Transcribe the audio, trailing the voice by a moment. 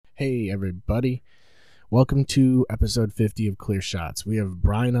Hey everybody, welcome to episode 50 of Clear Shots. We have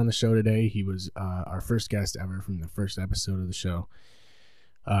Brian on the show today. He was our first guest ever from the first episode of the show.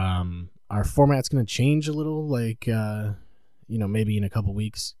 Our format's going to change a little, like, maybe in a couple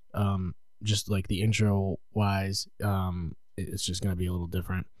weeks. Just like the intro wise, it's just going to be a little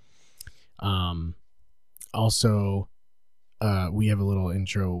different. Also, we have a little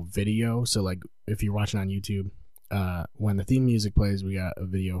intro video. So like if you're watching on YouTube, when the theme music plays, we got a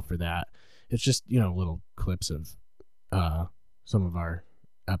video for that. It's just, little clips of some of our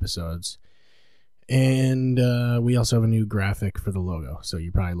episodes. And we also have a new graphic for the logo. So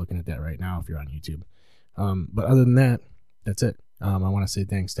you're probably looking at that right now if you're on YouTube. But other than that, that's it. I want to say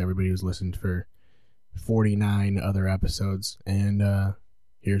thanks to everybody who's listened for 49 other episodes. And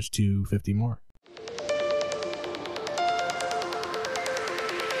here's to 50 more.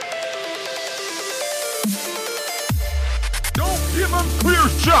 Don't give them clear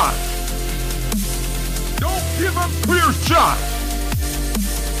shot. Don't give them clear shot.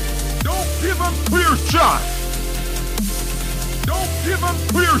 Don't give them clear shot. Don't give them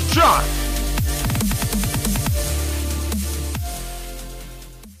clear shot.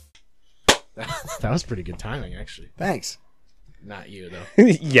 That was pretty good timing, actually. Thanks. Not you, though.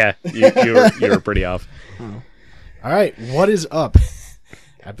 Yeah, you were pretty off. Oh. All right, what is up?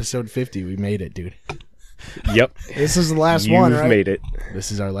 Episode 50, we made it, dude. Yep. This is the last one, right? You've made it.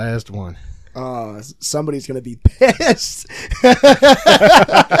 This is our last one. Somebody's going to be pissed.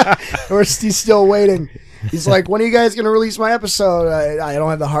 Or he's still waiting. He's like, when are you guys going to release my episode? I don't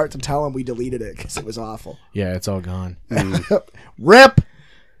have the heart to tell him we deleted it because it was awful. Yeah, it's all gone. Rip!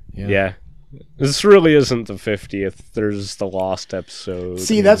 Yeah. This really isn't the 50th. There's the lost episode.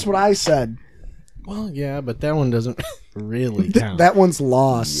 See, that's what I said. Well, yeah, but that one doesn't really count. That one's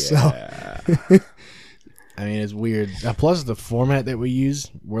lost. Yeah. So. I mean, it's weird. Plus, the format that we use,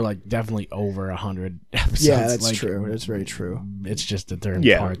 we're like definitely over 100 episodes. Yeah, that's like, true. That's very true. It's just the third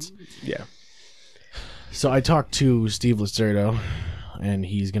parts. Yeah. So I talked to Steve Lacerdo, and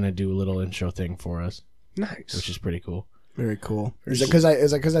he's gonna do a little intro thing for us. Nice. Which is pretty cool. Very cool. Is it because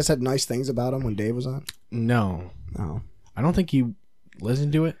I said nice things about him when Dave was on? No, No, I don't think you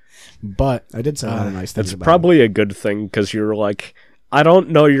listened to it, but I did say a lot of nice things That's about probably a good thing because you're like, I don't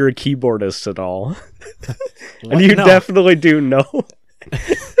know you're a keyboardist at all. And you definitely do know.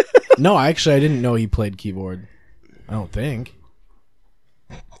 No, actually, I didn't know he played keyboard. I don't think.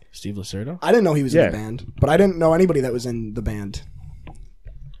 Steve Lacerdo? I didn't know he was in the band, but I didn't know anybody that was in the band.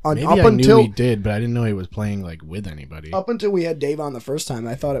 Maybe I knew he did, but I didn't know he was playing like with anybody. Up until we had Dave on the first time,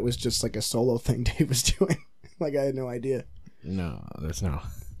 I thought it was just like a solo thing Dave was doing. Like I had no idea. No, that's no.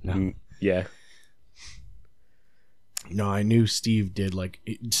 Yeah. No, I knew Steve did. Like,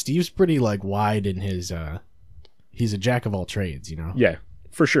 Steve's pretty like wide in his. He's a jack of all trades, you know. Yeah,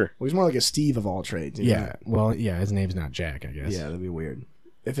 for sure. Well, he's more like a Steve of all trades. Yeah. Well, yeah. His name's not Jack, I guess. Yeah, that'd be weird.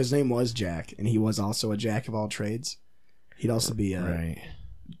 If his name was Jack and he was also a jack of all trades, he'd also be a right.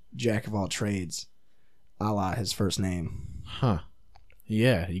 Jack of all trades, a la his first name. Huh.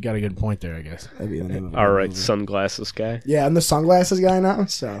 Yeah, you got a good point there, I guess. That'd be the name of it. All right, sunglasses guy. Yeah, I'm the sunglasses guy now,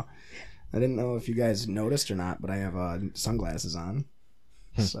 so I didn't know if you guys noticed or not, but I have sunglasses on.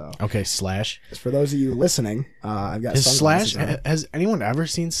 So Okay, Slash. for those of you listening, I've got Is sunglasses Slash? on. Has anyone ever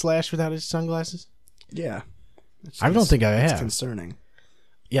seen Slash without his sunglasses? Yeah. I don't think I It's have. concerning.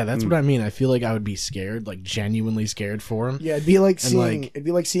 Yeah, that's what I mean. I feel like I would be scared, like genuinely scared for him. Yeah, it'd be like And,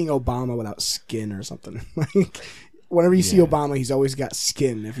 seeing like- Obama without skin or something. Like whenever you see Obama, he's always got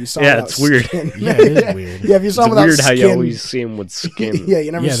skin. If you saw Yeah, without it's weird. skin, Yeah, it is weird. Yeah, if you saw him It's without weird skin, how you always see him with skin. yeah,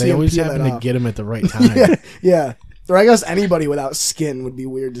 you never Yeah, see they him always peel happen it to off. get him at the right time. Yeah. Or I guess anybody without skin would be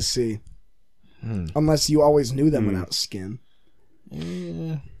weird to see. Unless you always knew them without skin.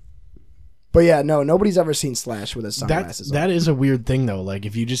 But yeah, no, nobody's ever seen Slash with his sunglasses on. That is a weird thing, though. Like,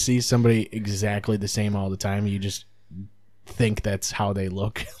 if you just see somebody exactly the same all the time, you just think that's how they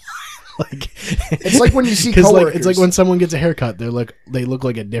look. Like, It's like when you see 'cause, coworkers. like, it's like when someone gets a haircut, they look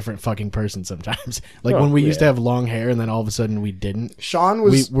like a different fucking person sometimes. Like when we used to have long hair, and then all of a sudden we didn't. Sean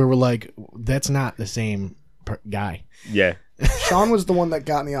was We were like, that's not the same guy. Yeah. Sean was the one that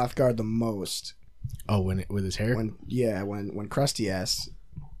got me off guard the most. Oh, with his hair? When Krusty asked.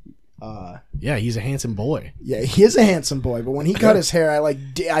 Yeah, he's a handsome boy. Yeah, he is a handsome boy, but when he cut his hair, I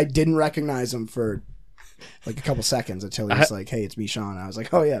didn't recognize him for like a couple seconds until he was like, "Hey, it's me, Sean." I was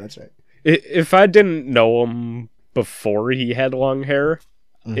like, "Oh yeah, that's right." If I didn't know him before he had long hair,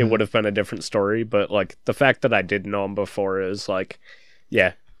 it would have been a different story. But like the fact that I did know him before is like,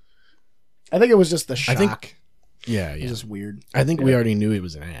 yeah. I think it was just the shock. Yeah, It was just weird. I think we already knew he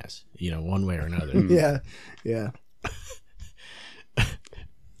was an ass, one way or another. Yeah.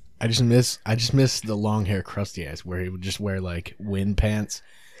 I just miss the long hair crusty ass where he would just wear like wind pants,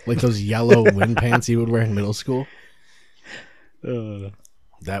 like those yellow wind pants he would wear in middle school.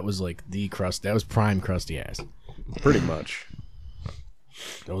 That was like the crust. That was prime crusty ass. Pretty much.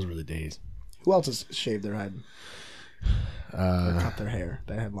 Those were the days. Who else has shaved their head? Or cut their hair.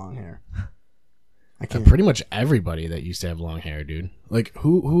 That had long hair. I can't. Pretty much everybody that used to have long hair, dude. Like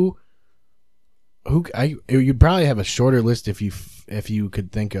who? You'd probably have a shorter list if you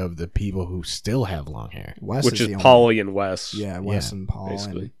could think of the people who still have long hair. Wes Which is the only- Paulie and Wes. Yeah, Wes Yeah, and Paul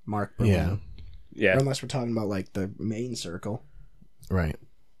basically. and Mark Berlin. Yeah. Or unless we're talking about like the main circle. Right.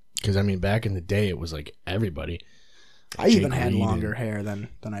 Because I mean, back in the day, it was like everybody. I even Jake had Reed longer hair than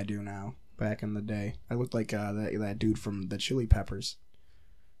I do now. Back in the day, I looked like that dude from the Chili Peppers.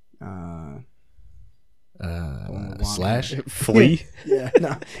 Slash. Flea. Yeah,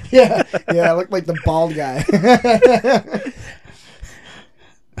 no, yeah. I looked like the bald guy.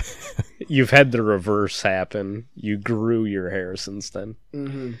 You've had the reverse happen. You grew your hair since then.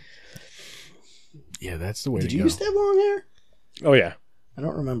 Mm-hmm. Yeah, that's the way Did to you go. used to have long hair? Oh yeah. I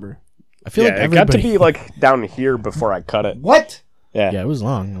don't remember. I feel like It got to everybody. be like down here before I cut it. What? Yeah. Yeah, it was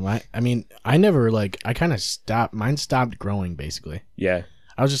long. I mean, I never I kind of stopped. Mine stopped growing basically. Yeah.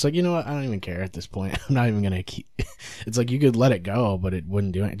 I was just like, you know what? I don't even care at this point. I'm not even gonna keep. It's like you could let it go, but it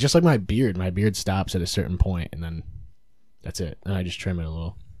wouldn't do it. Just like my beard. My beard stops at a certain point, and then that's it. Then I just trim it a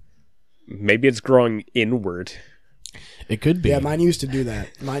little. Maybe it's growing inward. It could be. Yeah, mine used to do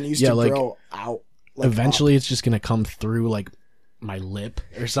that. Mine used to like, grow out. Like, Eventually, it's just gonna come through like my lip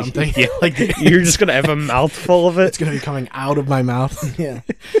or something. Yeah. Like You're just gonna have a mouthful of it. it's gonna be coming out of my mouth. up. Yeah.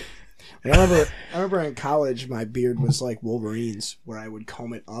 I remember in college, my beard was like Wolverine's, where I would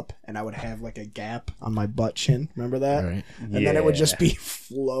comb it up and I would have like a gap on my butt chin. Remember that? Right. And then it would just be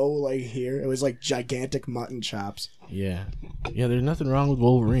flow like here. It was like gigantic mutton chops. Yeah. Yeah. There's nothing wrong with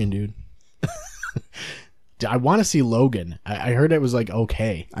Wolverine, dude. I want to see Logan. I heard it was like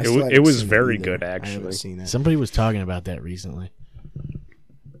okay. I It still wa- haven't it was seen very either. good, I actually. haven't seen it. Somebody was talking about that recently.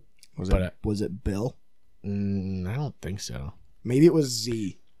 Was it Bill? I don't think so. Maybe it was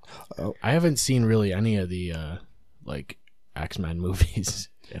Z. Oh, I haven't seen really any of the like X-Men movies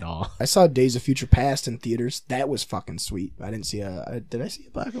at all. I saw Days of Future Past in theaters. That was fucking sweet. I didn't see did I see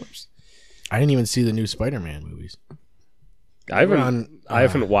Apocalypse? I didn't even see the new Spider-Man movies. I haven't on, I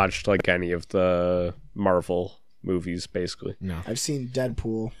haven't watched like any of the Marvel movies basically. No. I've seen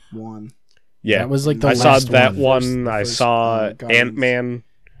Deadpool 1. Yeah. That was like the I saw last that one. one. I First, saw Guardians. Ant-Man.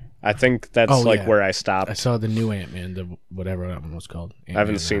 I think that's Oh, like yeah. where I I stopped. saw the new Ant-Man, the whatever that one was called. I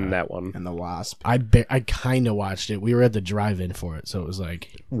haven't Ant-Man, seen that one. And the Wasp. I kind of watched it. We were at the drive-in for it, so it was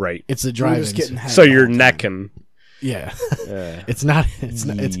like Right. it's the We were drive-in. just getting head So the you're whole time. necking. Yeah. Yeah. It's not. It's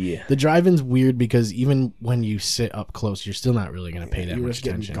Yeah. the drive-in's weird because even when you sit up close, you're still not really gonna pay that You were much just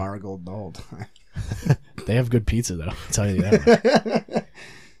getting attention. gargled the whole time. They have good pizza though. I'll tell you that.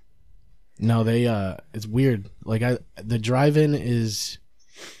 No, they it's weird. Like the drive-in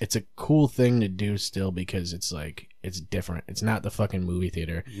it's a cool thing to do still because it's like it's different. It's not the fucking movie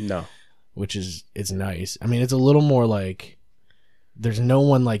theater, No. which is it's nice. I mean, it's a little more like there's no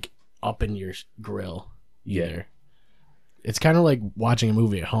one like up in your grill either. Yeah. It's kind of like watching a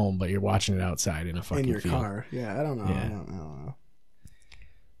movie at home, but you're watching it outside in a fucking In your field. car. Yeah, I don't know. Yeah. I don't know.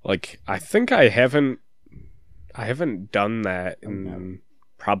 Like I think I haven't done that in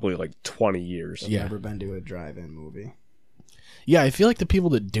probably like 20 years. I've Yeah. never been to a drive-in movie. Yeah, I feel like the people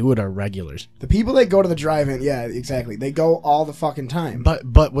that do it are regulars. The people that go to the drive-in, yeah, exactly. They go all the fucking time. But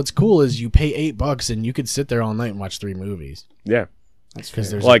what's cool is you pay $8 and you could sit there all night and watch 3 movies Yeah. That's because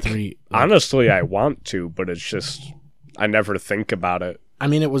fair. there's Like, 3. Honestly, I want to, but it's just I never think about it. I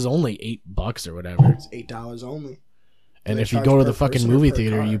mean, it was only $8 or whatever. It's $8 only. And they if you charge go to per the fucking person or movie per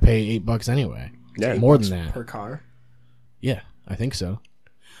theater, car? you pay $8 anyway. Yeah. More $8 than that. per car. Yeah, I think so.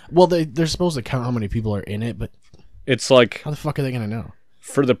 Well, they're supposed to count how many people are in it, but It's like how the fuck are they gonna know?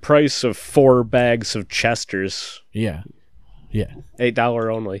 for the price of 4 bags of Chesters, Yeah, yeah,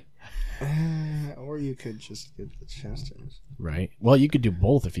 $8 only. Or you could just get the Chesters. right. Well, you could do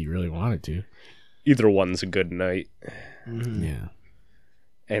both if you really wanted to. Either one's a good night. Yeah.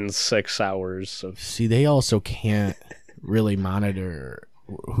 And 6 hours of See, they also can't really monitor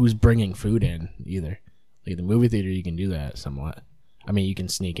who's bringing food in either. Like the movie theater, you can do that somewhat. I mean, you can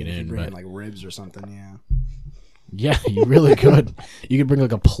sneak it You in, could bring but in like ribs or something, yeah. yeah, you really could. You could bring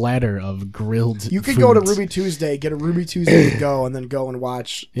like a platter of grilled. You could go to foods. Ruby Tuesday, get a Ruby Tuesday to go, and then go and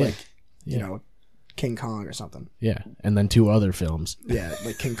watch Yeah. like you Yeah. know, King Kong or something. Yeah, and then 2 other films. Yeah,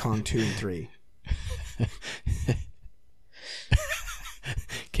 like King Kong 2 and 3.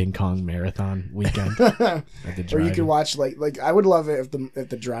 King Kong marathon weekend. At the Or you drive-in. could watch like I would love it if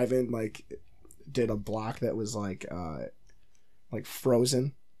the drive-in like did a block that was like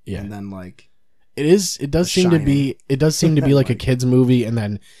Frozen, Yeah. and then like It is. It does The seem to Shining. be. It does seem to be like a Like- kids movie, and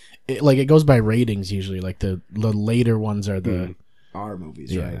then it goes by ratings usually. Like the later ones are the our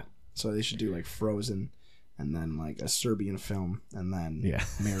movies, Yeah. right? So they should do like Frozen, and then like a Serbian film, and then Yeah.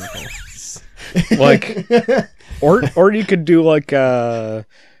 Miracle. Like, or you could do like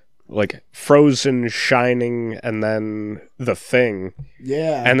Frozen, Shining, and then The Thing,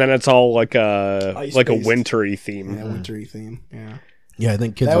 Yeah, and then it's all like a Ice-based. wintry theme. yeah, wintry theme. Yeah, Yeah, I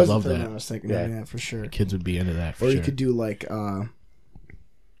think kids that would was love the third one I that. was thinking. Yeah. Yeah, for sure. Kids would be into that for Or sure. you could do like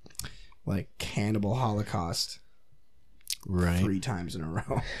Cannibal Holocaust right. 3 times in a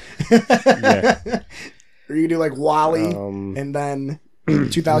row. Yeah. Or you could do like Wally, and then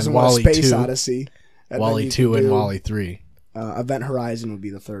 2001: Wall-E Space 2. Odyssey. And then Wall-E you 2 could and do, Wall-E 3. Event Horizon would be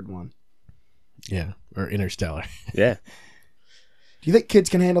the third one. Yeah, or Interstellar. Yeah. Do you think kids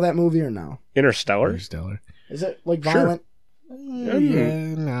can handle that movie or no? Interstellar. Interstellar. Is it like Sure. violent?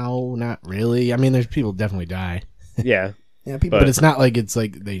 Yeah, no, not really. I mean, there's people definitely die, Yeah. Yeah, people. but it's not like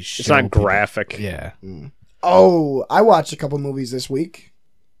they. Show It's not people- graphic. Yeah, Oh, I watched a couple movies this week.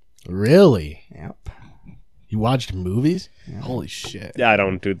 really. Yep. You watched movies? Holy shit! Yeah, I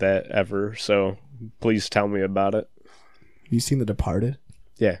don't do that ever, so please tell me about it. Have you seen The Departed?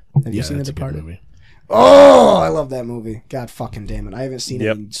 Yeah. Have you seen The that's a good Departed? movie. Oh, I love that movie. God fucking damn it. I haven't seen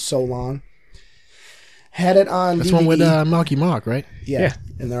Yep. it in so long. Had it on That's DVD. one with Marky Mark, right? Yeah.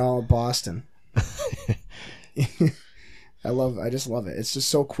 And they're all in Boston. I just love it. It's just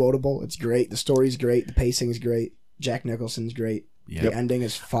so quotable. It's great. The story's great. The pacing's great. Jack Nicholson's great. Yeah. The ending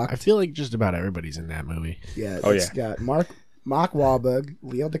is fucked. I feel like just about everybody's in that movie. Yeah. Oh, It's got Mark Wahlberg,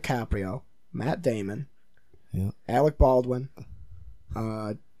 Leo DiCaprio, Matt Damon, Yeah. Alec Baldwin,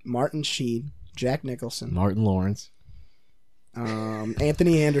 Martin Sheen, Jack Nicholson, Martin Lawrence,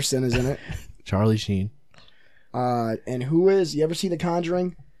 Anthony Anderson is in it. Charlie Sheen. And who is, you ever see The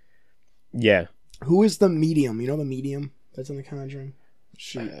Conjuring? Yeah. Who is the medium? You know the medium that's in The Conjuring?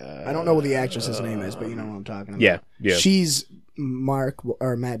 I don't know what the actress's name is, but you know what I'm talking about. Yeah. Yeah. She's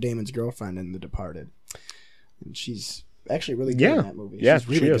Matt Damon's girlfriend in The Departed. And she's actually really good Yeah. in that movie. Yeah, she's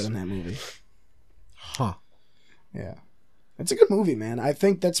really she good is. in that movie. Huh. Yeah. It's a good movie, man. I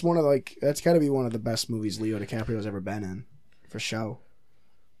think that's that's got to be one of the best movies Leo DiCaprio's ever been in, for show.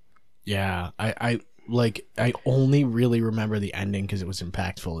 Yeah, I only really remember the ending because it was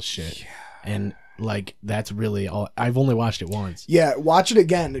impactful as shit, and like that's really all. I've only watched it once. Yeah, watch it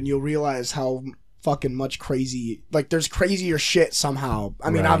again and you'll realize how fucking much crazy, like there's crazier shit somehow.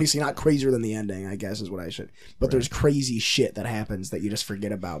 I mean, Right. obviously not crazier than the ending, I guess is what I should. But there's crazy shit that happens that you just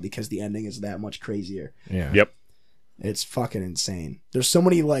forget about because the ending is that much crazier. Yeah. Yep. It's fucking insane. There's so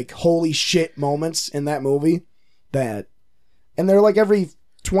many like holy shit moments in that movie and they're like every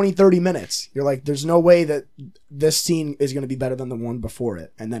 20, 30 minutes. You're like, there's no way that this scene is going to be better than the one before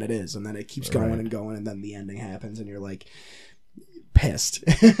it. And then it is. And then it keeps going and going. And then the ending happens and you're like pissed.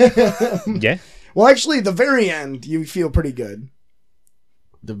 Yeah. Well, actually, the very end, you feel pretty good.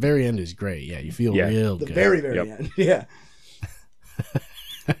 The very end is great. Yeah, you feel Yeah. real The good. very Yep. end. Yeah.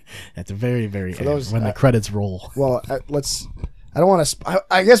 At the very end those, when the credits roll. Well, I don't want to.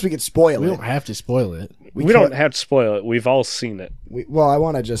 I guess we could spoil We it. don't have to spoil it. We can't- don't have to spoil it. We've all seen it. Well, I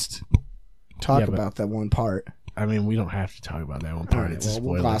want to just talk Yeah, but- about that one part. I mean, we don't have to talk about that one All part. right, It's a well,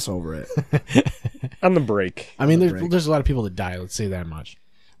 we'll spoiler. gloss over it. On the break. I mean, the there's break. there's a lot of people that die. Let's say that much.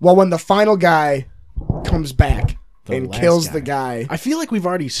 Well, when the final guy comes back The and last kills guy. the guy, I feel like we've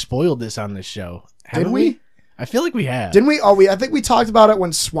already spoiled this on this show. did Haven't we? I feel like we have. Didn't we? Oh, I think we talked about it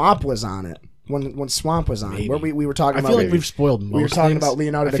when Swamp was on it. When Swamp was on, Maybe. where we were talking I about. feel like we've spoiled most were talking things. about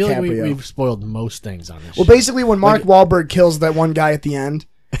Leonardo I feel DiCaprio. like we've spoiled most things on this Well, show. basically, when Mark Wahlberg kills that one guy at the end,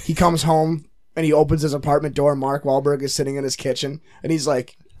 he comes home and he opens his apartment door. Mark Wahlberg is sitting in his kitchen, and he's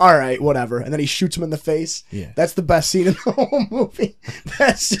like, "All right, whatever," and then he shoots him in the face. Yeah. That's the best scene in the whole movie.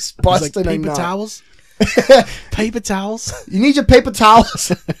 That's just It's like busting a paper nut. towels. Paper towels. You need your paper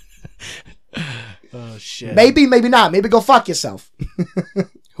towels. Oh shit. Maybe, maybe not. Maybe go fuck yourself.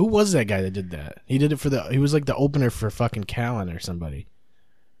 Who was that guy that did that? He did it for he was like the opener for fucking Callan or somebody.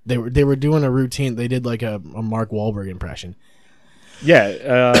 They were doing a routine. They did like a Mark Wahlberg impression. Yeah.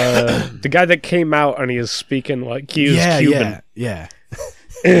 The guy that came out and he was speaking like he was Cuban. Yeah.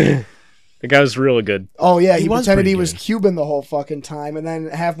 The guy was really good. Oh yeah, He he was pretended pretty he was good. Cuban the whole fucking time, and then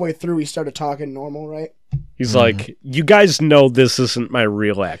halfway through he started talking normal, right? He's like, you guys know this isn't my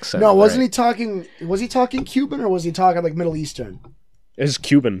real accent. No, wasn't right? he talking? Was he talking Cuban or was he talking like Middle Eastern? It's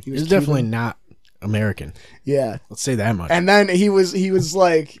Cuban. He It's was definitely Cuban? not American. Yeah. Let's say that much. And then he was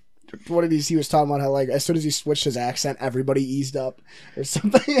like, what did he was talking about how like as soon as he switched his accent, everybody eased up or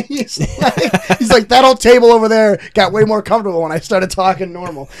something. he's like that old table over there got way more comfortable when I started talking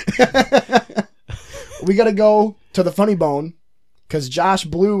normal. We got to go to the Funny Bone because Josh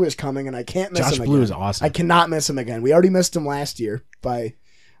Blue is coming and I can't miss him again. Josh Blue is awesome. I cannot miss him again. We already missed him last year by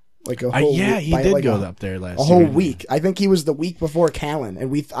like a whole yeah, week, he by did like go up there last a year. whole week. I think he was the week before Callan,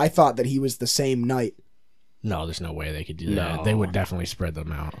 and I thought that he was the same night. No, there's no way they could do that. No. They would definitely spread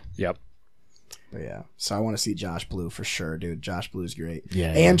them out. Yep. But yeah, so I want to see Josh Blue for sure, dude. Josh Blue's great.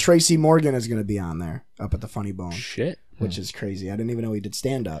 Yeah. And Tracy Morgan is going to be on there up at the Funny Bone, Shit. which is crazy. I didn't even know he did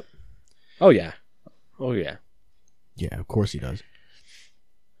stand up. Oh yeah. Oh yeah. Yeah, of course he does.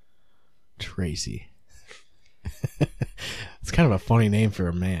 Tracy. It's kind of a funny name for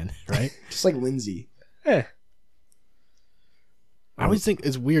a man, right? Just like Lindsay. Eh. I always think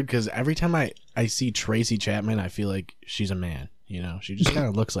it's weird because every time I see Tracy Chapman, I feel like she's a man. You know, she just kind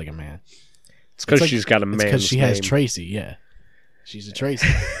of looks like a man. It's because like- she's got a It's man's because she has name. Tracy. Yeah, she's a Tracy.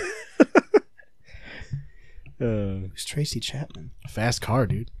 Who's Tracy Chapman? Fast car,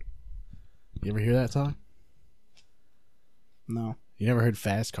 dude. You ever hear that song? No. You never heard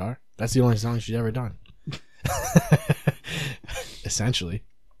Fast Car? That's the only song she's ever done. Essentially,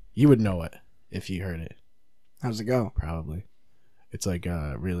 you would know it if you heard it. How's it go? Probably. It's like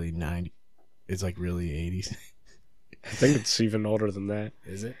really 90. It's like really 80s. I think it's even older than that.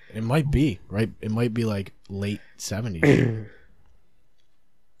 Is it? It might be, right? It might be like late 70s.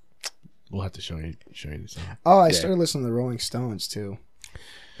 We'll have to show you the song. Oh, I Yeah. started listening to the Rolling Stones too.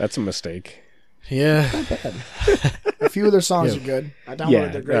 That's a mistake. Yeah. A few of their songs Yeah. are good. I downloaded Yeah,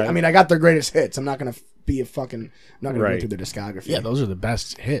 their great. I mean, I got their greatest hits. I'm not gonna be a fucking. I'm not gonna go Right. through their discography. Yeah, those are the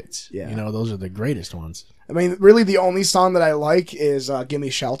best hits. Yeah. You know, those are the greatest ones. I mean, really, the only song that I like is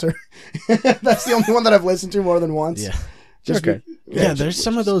 "Gimme Shelter." That's the only one that I've listened to more than once. Yeah. Just Okay. Yeah, there's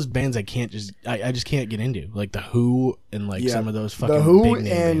some of those bands I can't I just can't get into. Like the Who and like Yeah. some of those fucking The Who big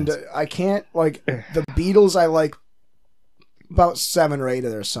name and bands. I can't like the Beatles. I like about 7 or 8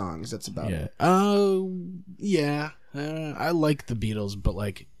 of their songs. That's about Yeah. it. Oh, yeah. I like the Beatles, but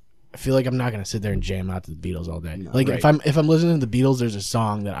like I feel like I'm not gonna sit there and jam out to the Beatles all day. No, like right. if I'm listening to the Beatles, there's a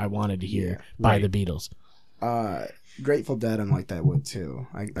song that I wanted to hear by right. the Beatles. Grateful Dead, I'm like that with too.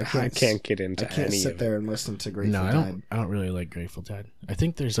 I can't get into I can't any sit of there and listen to Grateful No, Dead. I don't really like Grateful Dead. I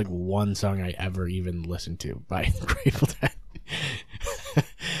think there's like one song I ever even listened to by Grateful Dead.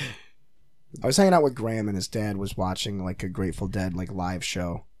 I was hanging out with Graham and his dad was watching like a Grateful Dead like live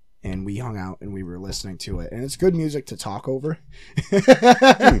show, and we hung out and we were listening to it, and it's good music to talk over.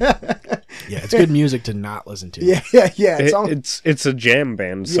 Yeah, it's good music to not listen to. Yeah. It's a jam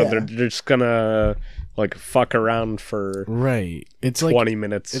band, so Yeah. they're just gonna like fuck around for Right. It's 20 like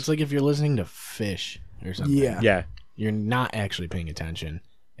minutes. it's like if you're listening to Fish or something. Yeah. yeah. You're not actually paying attention,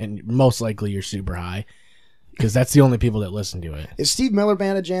 and most likely you're super high because that's the only people that listen to it. Is Steve Miller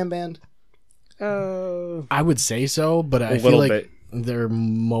Band a jam band? I would say so, but I feel little like bit. they're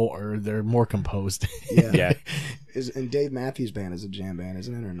more composed. Yeah. And Dave Matthews Band is a jam band,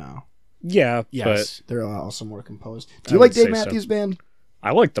 isn't it, or no? Yeah, Yes. They're also more composed. Do I you would like Dave say so. Matthews Band? but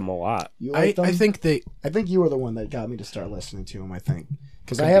I like them a lot. You I like them? think they I think you were the one that got me to start listening to them. I think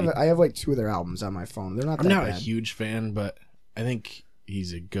because Could I have like 2 of their albums on my phone. They're not. I'm that not bad. a huge fan, but I think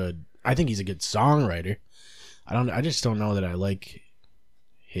he's a good songwriter. I just don't know that I like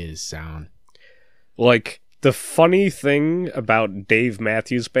his sound. Like, the funny thing about Dave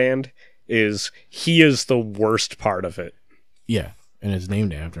Matthews Band is he is the worst part of it. Yeah, and it's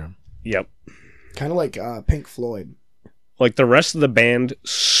named after him. Yep. Kind of like Pink Floyd. Like, the rest of the band,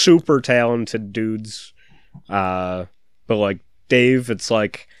 super talented dudes. But, like, Dave, it's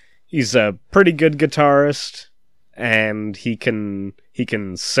like, he's a pretty good guitarist, and he can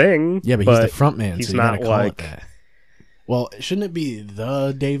sing. Yeah, but he's the front man, he's so you gotta not call it like... that. Well, shouldn't it be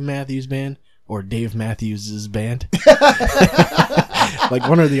the Dave Matthews Band or Dave Matthews' band? Like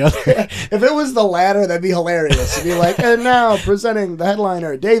one or the other. If it was the latter, that'd be hilarious. It'd be like, and now presenting the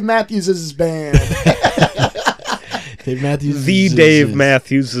headliner, Dave Matthews' band. Dave Matthews. The Dave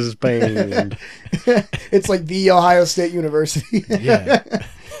Matthews' band. It's like the Ohio State University. Yeah,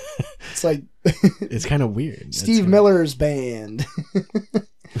 It's like it's kind of weird. Steve Miller's band.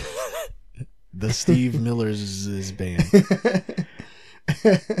 The Steve Miller's band.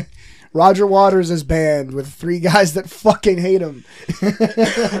 Roger Waters' band with 3 guys that fucking hate him.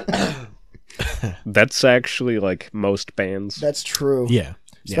 That's actually like most bands. That's true. Yeah.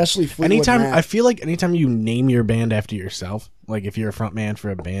 Especially Fleetwood Mac. I feel like anytime you name your band after yourself, like if you're a front man for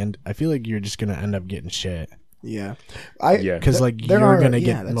a band, I feel like you're just gonna end up getting shit. Yeah, because like there you're are- gonna yeah,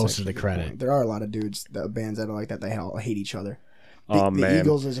 get that's most of the actually a good credit. point. There are a lot of dudes, bands that are like that. They all hate each other. Oh, The man.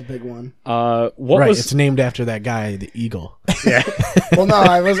 Eagles is a big one. What Right, was it's named after that guy, the Eagle. yeah? Well, no,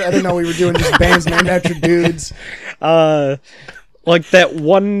 I didn't know we were doing just bands named after dudes. Like that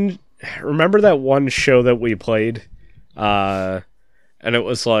one. Remember that one show that we played, and it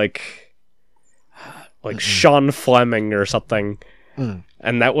was like Sean Fleming or something,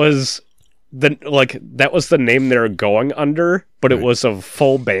 and that was the name they were going under, but it was a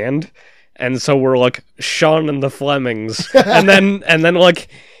full band, and so we're like Sean and the Flemings, and then like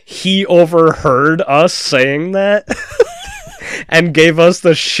he overheard us saying that and gave us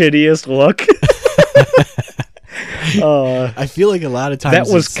the shittiest look. I feel like a lot of times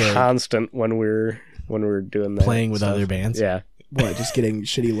That was it's, like, constant when we were doing that, playing with stuff. other bands. Yeah, What? Just getting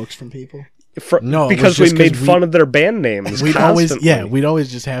shitty looks from people. No, it was because we just 'cause made fun of their band names. We'd constantly. we'd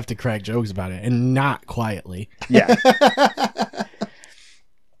always just have to crack jokes about it, and not quietly. Yeah.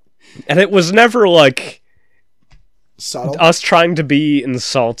 And it was never like Subtle. us trying to be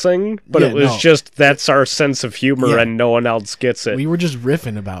insulting, but Yeah, it was no. just that's our sense of humor, Yeah. and no one else gets it. We were just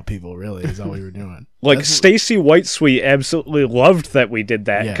riffing about people. Really, is all we were doing. Like That's- Stacy Whitesweet absolutely loved that we did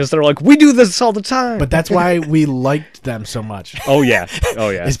that Yeah. because they're like, we do this all the time. But that's why we liked them so much. oh yeah, oh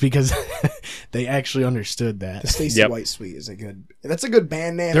yeah. It's because they actually understood that. The Stacy Yep. White Suite is a good. That's a good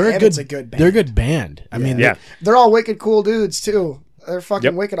band name. They're a and good. It's a good band. They're a good band. I mean, Yeah. They're all wicked cool dudes too. They're fucking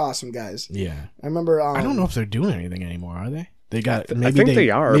Yep. wicked awesome guys. yeah. I remember. I don't know if they're doing anything anymore. Are they? They got. I Maybe think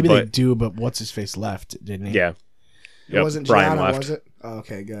they are, Maybe they but- do. But what's his face left? Didn't he? Yeah. It Yep, wasn't Brian Gianna, left. was it? Oh,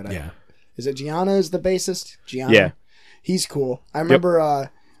 okay, good. Yeah. Is it Gianna is the bassist? Gianna? Yeah. He's cool. I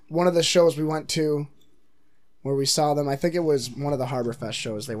remember one of the shows we went to where we saw them. I think it was one of the Harbor Fest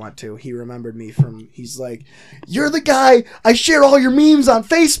shows they went to. He remembered me from, he's like, "You're the guy, I share all your memes on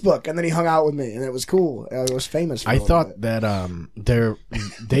Facebook." And then he hung out with me and it was cool. I was famous for a I little thought bit. that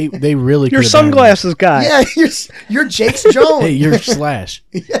they really Your could've been- sunglasses guy. Yeah, you're Jake's Jones. Hey, you're Slash.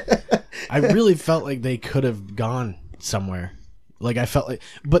 I really felt like they could have gone somewhere. Like I felt like,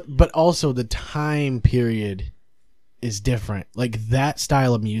 but also the time period is different. Like that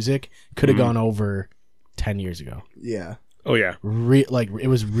style of music could have gone over 10 years ago. Yeah. Oh yeah. Like it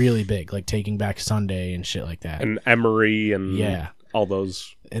was really big, like Taking Back Sunday and shit like that. And Emery and Yeah. all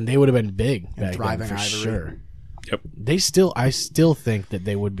those. And they would have been big back then Thriving for Ivory. sure. Yep. I still think that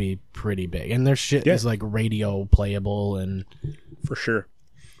they would be pretty big, and their shit Yeah. is like radio playable, and For sure.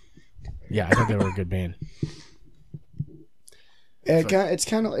 yeah, I thought they were a good band. It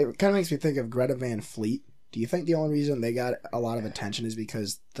kind of makes me think of Greta Van Fleet. Do you think the only reason they got a lot of attention is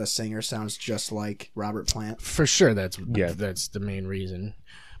because the singer sounds just like Robert Plant? For sure, that's the main reason.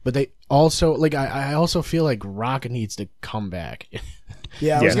 But they also like I also feel like rock needs to come back.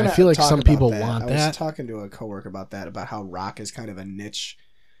 Yeah, I Yeah. was gonna I feel like talk some about people that. want I that. was talking to a coworker about that, about how rock is kind of a niche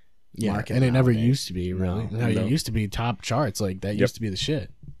Yeah, market and it never nowadays. used to be really. No, No. it used to be top charts. Like that used to be the shit,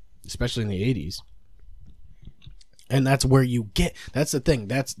 especially in the 80s. And that's where you get. That's the thing.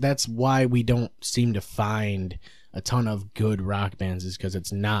 That's why we don't seem to find a ton of good rock bands, is because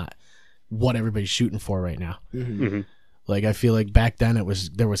it's not what everybody's shooting for right now. Mhm. Like I feel like back then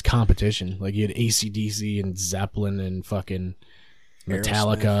there was competition. Like you had AC/DC and Zeppelin and fucking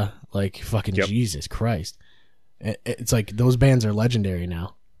Metallica. Like fucking Yep. Jesus Christ. It's like those bands are legendary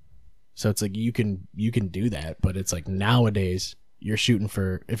now. So it's like you can do that, but it's like nowadays if you're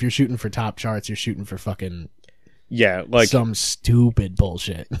shooting for top charts, you're shooting for fucking Yeah, like some stupid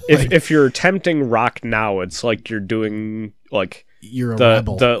bullshit. if you're attempting rock now, it's like you're doing like You're a the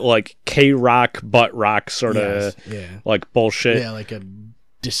rebel. like K-rock butt rock sort of Yes, yeah. like bullshit. Yeah, like a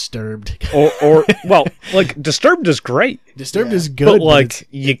Disturbed. Or well, like Disturbed is great, Disturbed Yeah. is good, but like it's-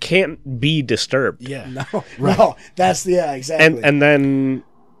 you can't be Disturbed. yeah. No, no, that's exactly. And then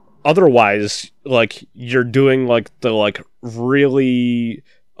otherwise, like you're doing like the like really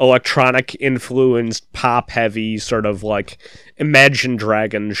electronic influenced pop heavy sort of like Imagine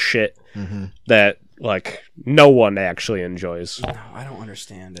Dragons shit Mm-hmm. that like no one actually enjoys. No, I don't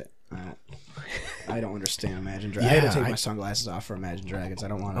understand it. I don't understand Imagine Dragons. I had to Yeah, take my sunglasses off for Imagine Dragons. I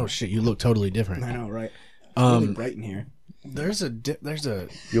don't want to. Oh shit, you look totally different. I know, right? It's really Um, bright in here. there's a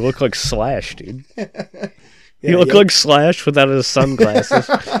You look like Slash, dude. Yeah, You look yeah. like Slash without his sunglasses.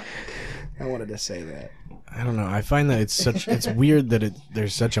 I wanted to say that. I don't know. I find that it's weird that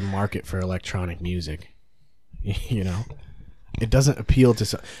there's such a market for electronic music. You know, it doesn't appeal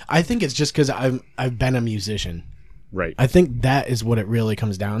to. I think it's just because I've been a musician. Right. I think that is what it really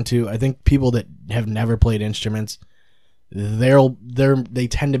comes down to. I think people that have never played instruments, they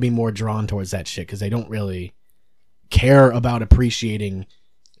tend to be more drawn towards that shit because they don't really care about appreciating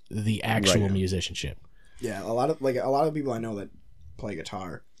the actual Right. musicianship. Yeah, a lot of people I know that play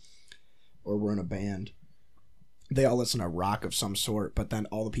guitar or were in a band, they all listen to rock of some sort, but then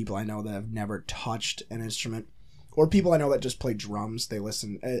all the people I know that have never touched an instrument, or people I know that just play drums, they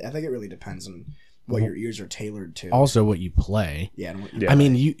listen. I think it really depends on what your ears are tailored to. Also, what you play. Yeah, and what Yeah. I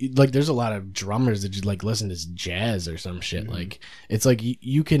mean, you like. There's a lot of drummers that just like listen to jazz or some shit. Mm-hmm. Like it's like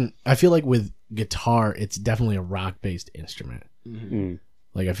you can. I feel like with guitar, it's definitely a rock based instrument. Mm.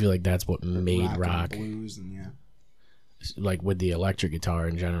 Like I feel like that's what made rock. and blues, and yeah. Like with the electric guitar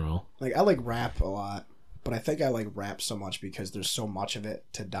in general. Like I like rap a lot, but I think I like rap so much because there's so much of it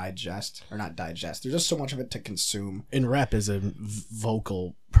to digest, or not digest. There's just so much of it to consume. And rap is a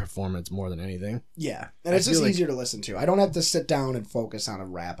vocal performance more than anything. Yeah, and it's just easier to listen to. I don't have to sit down and focus on a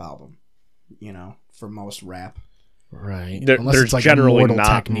rap album, for most rap. Right. There's it's like generally Immortal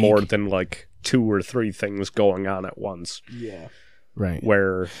not Technique. more than like 2 or 3 things going on at once. Yeah. Right.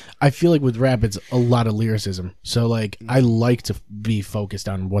 Where I feel like with rap, it's a lot of lyricism. So, like, I like to be focused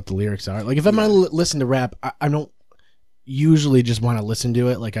on what the lyrics are. Like, if I'm going to listen to rap, I don't usually just want to listen to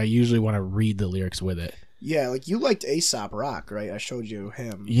it. Like, I usually want to read the lyrics with it. Yeah, like you liked Aesop Rock, right? I showed you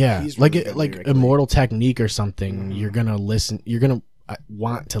him. Yeah. He's Like, really good lyrically. Immortal Technique or something, you're going to listen. You're going to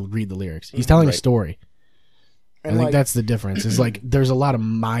want to read the lyrics. He's telling a story. I And think like, that's the difference. Is like, there's a lot of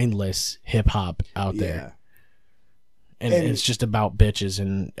mindless hip hop out there. yeah. And And- it's just about bitches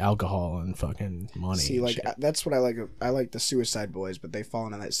and alcohol and fucking money. See, and like shit. that's what I like. I like the Suicide Boys, but they fall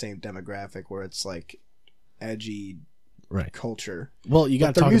into that same demographic where it's like edgy Right. culture. Well, you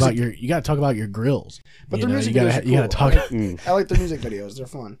got But to their talk about music- you got to talk about your grills. But you their know, music you gotta, videos are you gotta cool. talk. I like their music videos. They're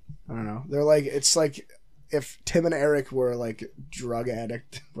fun. I don't know. They're like it's like if Tim and Eric were like drug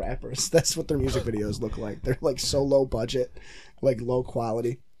addict rappers. That's what their music videos look like. They're like so low budget, like low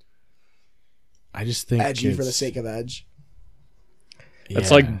quality, I just think edgy for the it's- sake of edge. it's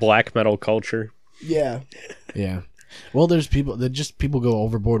yeah, like black metal culture. Yeah. yeah. Well, there's people go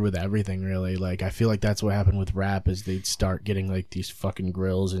overboard with everything. Really, like I feel like that's what happened with rap is they'd start getting like these fucking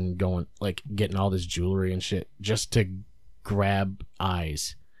grills and going like getting all this jewelry and shit just to grab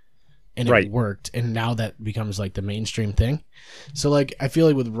eyes. And Right. it worked, and now that becomes like the mainstream thing. So like I feel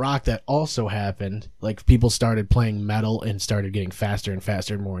like with rock that also happened. Like people started playing metal and started getting faster and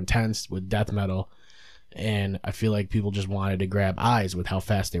faster and more intense with death metal, and I feel like people just wanted to grab eyes with how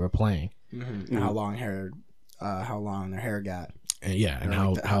fast they were playing. Mm-hmm. And how long their hair got, And yeah, and Or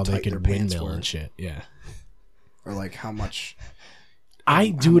how, like how they tight their could pants windmill were. and shit. Yeah, or like how much how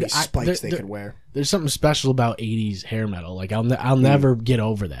many spikes they there- could wear. There's something special about '80s hair metal. Like I'll never get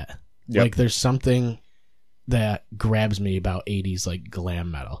over that. Yep. Like there's something that grabs me about '80s like glam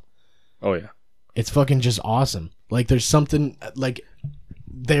metal. Oh yeah. It's fucking just awesome. Like there's something like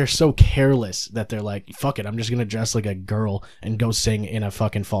they're so careless that they're like, fuck it, I'm just gonna dress like a girl and go sing in a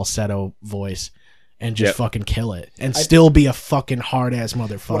fucking falsetto voice and just Yep. fucking kill it and still be a fucking hard ass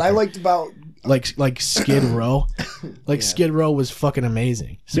motherfucker. What I liked about like Skid Row, like Yeah. Skid Row was fucking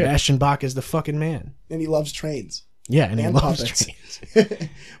amazing. Sebastian Bach is the fucking man. and he loves trains. Yeah, and he And loves puppets. trains.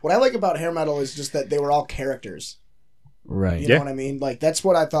 What I like about hair metal is just that they were all characters. Right. You Yeah. know what I mean? Like that's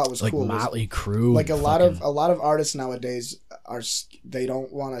what I thought was Like cool. was, Motley Crue. like a and lot fucking- of artists nowadays they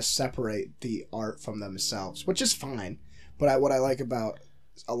don't want to separate the art from themselves, which is fine. But what I like about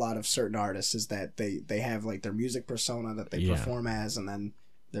a lot of certain artists is that they have like their music persona that they Yeah. perform as, and then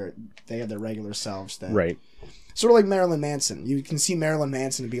they have their regular selves that Right. sort of like Marilyn Manson. You can see Marilyn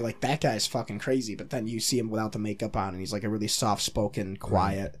Manson and be like, that guy's fucking crazy, but then you see him without the makeup on, and he's like a really soft spoken,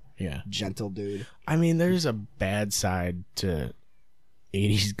 quiet, Yeah. gentle dude. I mean, there's a bad side to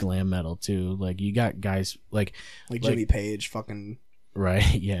 80s glam metal too. Like you got guys like Like Jimmy Page, fucking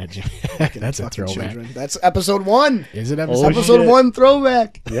right, yeah, Jimmy. That's a fucking throwback. children. That's episode 1. Is it Oh, episode? Episode shit. 1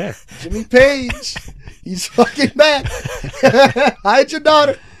 throwback. Yeah. Jimmy Page. He's fucking back. Hide your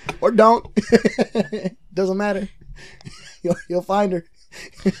daughter. Or don't. Doesn't matter. You'll find her.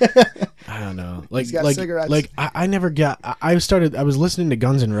 I don't know. Like, got cigarettes. I never got. I was listening to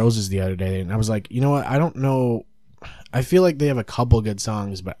Guns N' Roses the other day, and I was like, you know what? I don't know. I feel like they have a couple good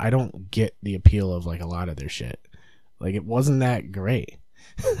songs, but I don't get the appeal of like a lot of their shit. Like it wasn't that great.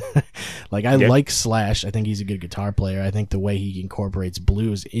 Like I Yeah. like Slash. I think he's a good guitar player. I think the way he incorporates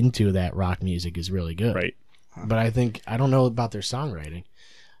blues into that rock music is really good. Right. But I don't know about their songwriting.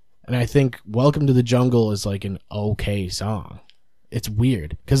 And I think Welcome to the Jungle is like an okay song. It's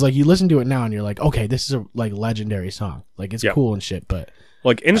weird because like you listen to it now and you're like, okay, this is a like legendary song. Like it's Yep. cool and shit, but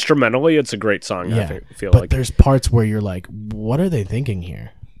Like instrumentally, it's a great song. yeah. I feel but like. there's parts where you're like, what are they thinking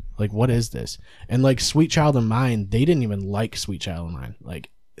here? Like, what is this? And like Sweet Child of Mine, they didn't even like Sweet Child of Mine. Like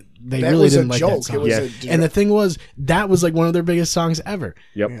they That really was a didn't like that joke. It song. was Yeah. a And the thing was, that was like one of their biggest songs ever.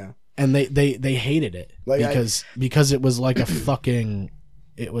 Yep. yeah. And they hated it Like, because it was like a fucking,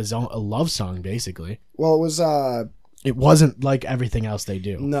 it was a love song basically. Well, it was It wasn't like everything else they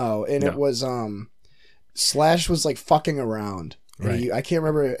do. no, and it was Slash was like fucking around. And Right. I can't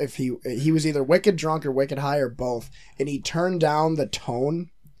remember if he was either wicked drunk or wicked high or both, and he turned down the tone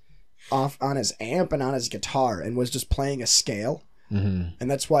off on his amp and on his guitar and was just playing a scale. Mm-hmm.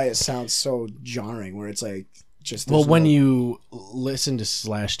 And that's why it sounds so jarring, where it's like just Well, when no- you listen to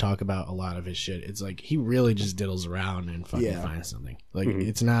Slash talk about a lot of his shit, it's like he really just diddles around and fucking Yeah. finds something. Like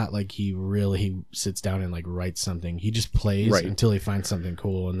it's not like he sits down and like writes something. He just plays Right. until he finds something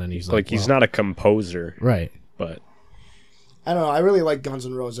cool, and then he's Like he's well, not a composer, right. but I don't know. I really like Guns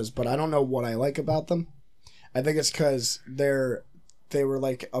N' Roses, but I don't know what I like about them. I think it's because they were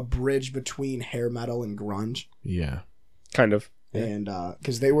like a bridge between hair metal and grunge, Yeah. kind of. and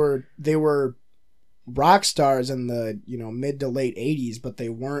because they were rock stars in the mid to late '80s, but they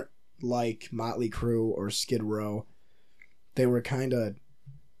weren't like Motley Crue or Skid Row. They were kind of,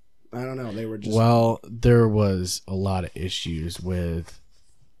 I don't know. They were just Well, there was a lot of issues with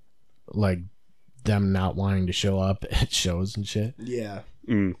like them not wanting to show up at shows and shit. yeah.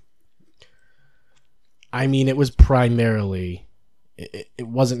 Mm. I mean, it was primarily it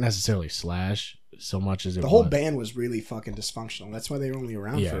wasn't necessarily Slash so much as it The whole was. band was really fucking dysfunctional. That's why they were only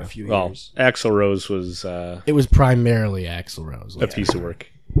around for Yeah. a few Well, years. Axl Rose was a It was primarily Axl Rose. Like, piece of work.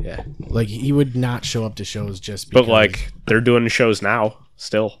 Yeah, like he would not show up to shows just because. but like they're doing shows now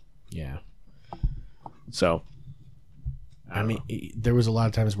still. yeah. So I mean, there was a lot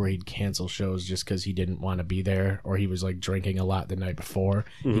of times where he'd cancel shows just because he didn't want to be there, or he was like drinking a lot the night before.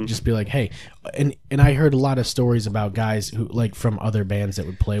 He'd just be like, "Hey," and I heard a lot of stories about guys who like from other bands that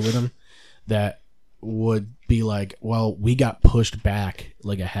would play with him that would be like, "Well, we got pushed back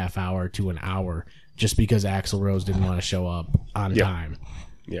like a half hour to an hour just because Axl Rose didn't want to show up on Yep. time."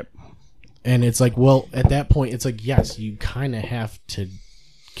 yep. And it's like, well, at that point, it's like, yes, you kind of have to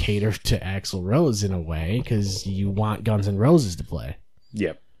cater to Axl Rose in a way because you want Guns N' Roses to play.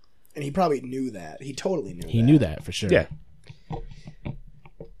 Yep. And he probably knew that. He totally knew that. He knew that for sure. Yeah. I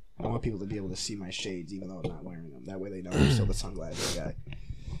want people to be able to see my shades even though I'm not wearing them. That way they know I'm still the sunglasses guy.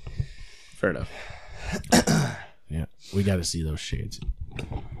 Fair enough. Yeah. We got to see those shades.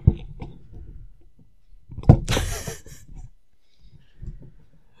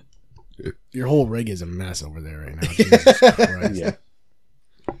 Your whole rig is a mess over there right now. Jesus Christ. Yeah.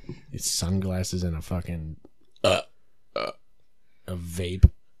 It's sunglasses and a fucking a vape.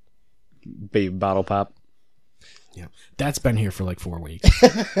 Baby bottle pop. Yeah, that's been here for like 4 weeks.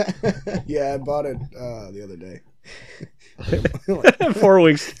 Yeah, I bought it the other day. 4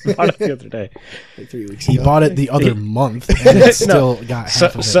 weeks. Bought it the other day. Like 3 weeks He ago. bought it the other month, and it's still got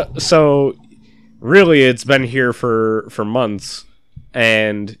half of it. So really, it's been here for months,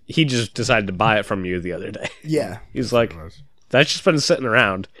 and he just decided to buy it from you the other day. Yeah. He's like, "That's just been sitting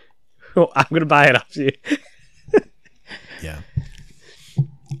around. I'm gonna buy it off you." Yeah.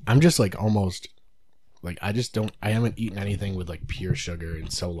 I'm just like almost like I haven't eaten anything with like pure sugar in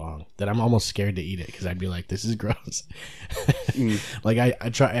so long that I'm almost scared to eat it because I'd be like, this is gross. Like I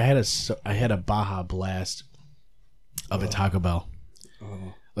had a Baja Blast of a Taco Bell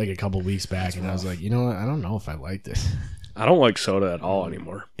like a couple weeks back, and I was like, you know what? I don't know if I like this. I don't like soda at all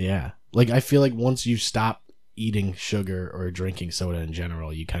anymore. Yeah. Like I feel like once you stop eating sugar or drinking soda in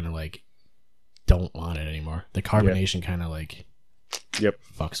general, you kind of like don't want it anymore. The carbonation kind of like Yep.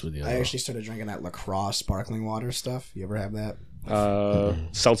 fucks with you. a I little. actually started drinking that LaCroix sparkling water stuff. You ever have that?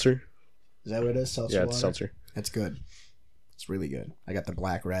 Seltzer. Is that what it is? Seltzer Yeah, water? it's seltzer. It's good. It's really good. I got the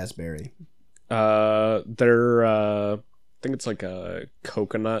black raspberry. They're I think it's like a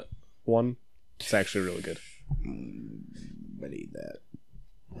coconut one. It's actually really good. I need that.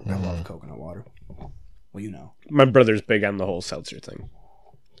 I love coconut water. Well, you know. My brother's big on the whole seltzer thing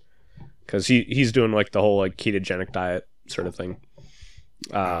because he's doing like the whole like ketogenic diet sort of thing.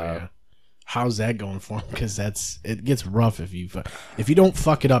 Yeah. How's that going for him? Because it gets rough if you don't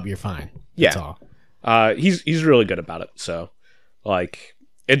fuck it up, you're fine. That's Yeah. all. He's really good about it. So, like,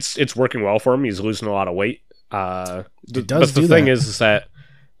 it's working well for him. He's losing a lot of weight. does But the do thing that. is that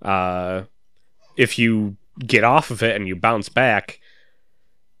if you get off of it and you bounce back,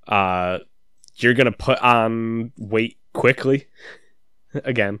 you're gonna put on weight quickly.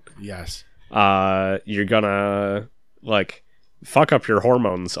 Again, Yes. you're gonna like fuck up your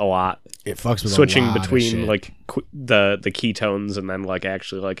hormones a lot. It fucks with a Switching lot of between shit. like the ketones and then like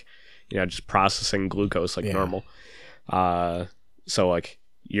actually like just processing glucose like Yeah. normal. So like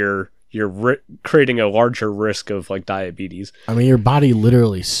you're creating a larger risk of like diabetes. I mean, your body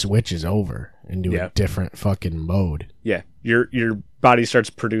literally switches over into Yeah. a different fucking mode. Yeah, your body starts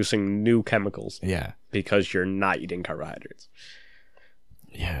producing new chemicals Yeah. because you're not eating carbohydrates.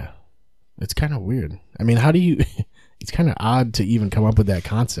 Yeah. It's kind of weird. I mean, how do you... It's kind of odd to even come up with that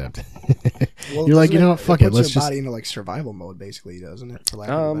concept. Well, You're like, doesn't you know what, fuck it, puts let's your just... body into like survival mode, basically, doesn't it? For lack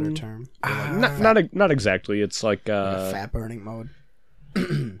of a better term. Or, like, Not exactly. It's like fat burning mode.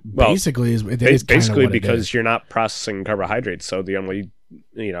 well, basically, it is basically what it because is. you're not processing carbohydrates, so the only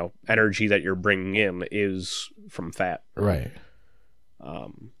energy that you're bringing in is from fat. Right.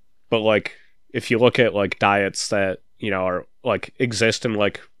 But like if you look at like diets that are like exist in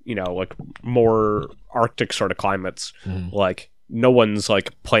like like more Arctic sort of climates, like no one's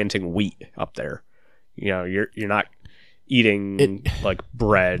like planting wheat up there. You're not eating like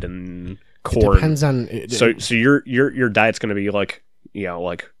bread and corn. It depends on so your diet's going to be like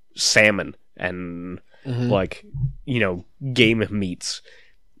like salmon and like game meats.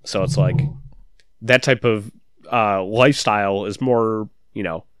 So it's like that type of lifestyle is more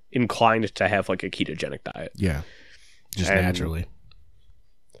inclined to have like a ketogenic diet. Yeah, just And, naturally,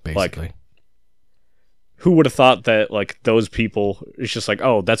 basically. Like, who would have thought that like those people, it's just like,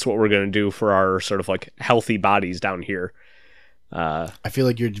 oh, that's what we're going to do for our sort of like healthy bodies down here. I feel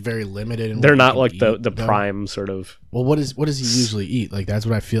like you're very limited. They're not like the prime sort of. Well, what does he usually eat? Like that's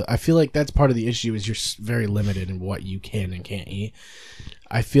what I feel. I feel like that's part of the issue is you're very limited in what you can and can't eat.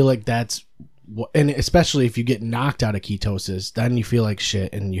 I feel like that's what, and especially if you get knocked out of ketosis, then you feel like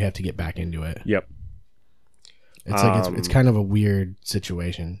shit and you have to get back into it. Yep. It's like it's kind of a weird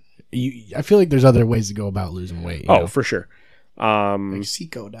situation. I feel like there's other ways to go about losing weight. You know? For sure. Like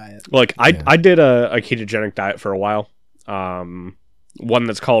Seco diet. Like I did a ketogenic diet for a while. One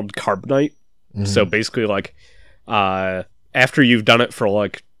that's called Carb Night. So basically like after you've done it for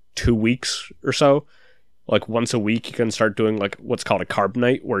like 2 weeks or so, like once a week you can start doing like what's called a carb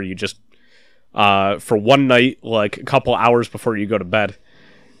night, where you just for one night, like a couple hours before you go to bed,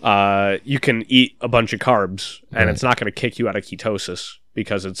 you can eat a bunch of carbs and it's not going to kick you out of ketosis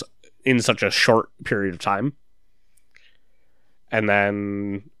because it's in such a short period of time. And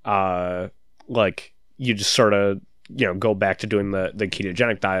then like you just sort of go back to doing the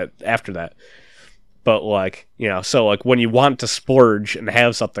ketogenic diet after that. But like so like when you want to splurge and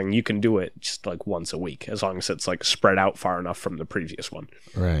have something, you can do it just like once a week, as long as it's like spread out far enough from the previous one.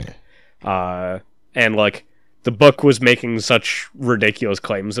 Right. And like the book was making such ridiculous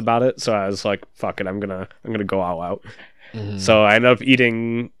claims about it, so I was like, fuck it, I'm gonna go all out. So I ended up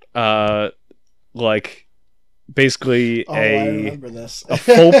eating like basically I remember this. a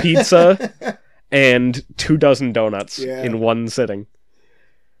full pizza and 2 dozen donuts in one sitting.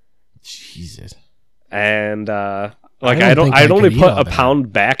 Jesus. And like I don't think I I'd only could eat put all a that.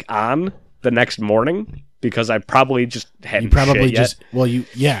 pound back on the next morning because I probably just hadn't You probably shit just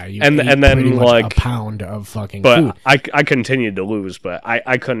yet. you And ate then, pretty much like- a pound of fucking But food. I continued to lose, but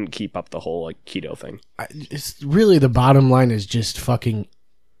I couldn't keep up the whole like keto thing. It's really the bottom line is just fucking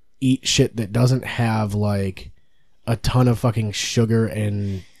eat shit that doesn't have like a ton of fucking sugar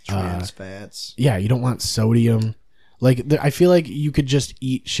and Trans fats. yeah, you don't want sodium. Like I feel like you could just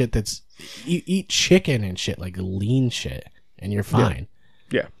eat shit that's eat chicken and shit, like lean shit, and you're fine.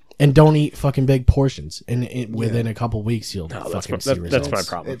 Yeah. And don't eat fucking big portions. And within a couple weeks, you'll fucking see results. That's my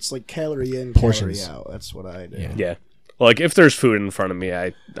problem. It's like calorie in, Portions. calorie out. That's what I do. Yeah. Yeah. Like if there's food in front of me,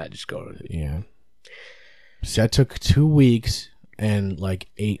 I just go to it. Yeah. So I took 2 weeks and like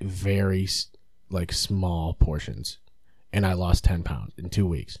ate very like small portions, and I lost 10 pounds in 2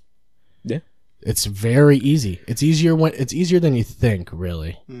 weeks. Yeah. It's very easy. It's easier than you think,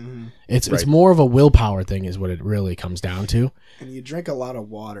 really. Mm-hmm. It's more of a willpower thing is what it really comes down to. And you drink a lot of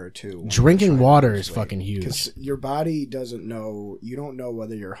water too. when Drinking you're trying to water lose is weight. fucking huge. Because your body doesn't know. You don't know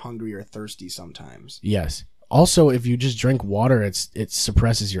whether you're hungry or thirsty sometimes. Yes. Also, if you just drink water, it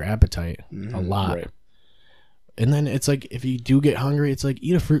suppresses your appetite a lot. Right. And then it's like if you do get hungry, it's like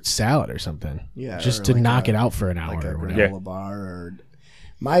eat a fruit salad or something. Yeah, Just or to like knock it out for an hour Like a or whatever. granola bar or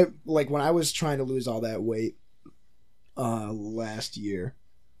when I was trying to lose all that weight last year,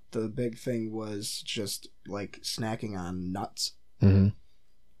 the big thing was just like snacking on nuts. hmm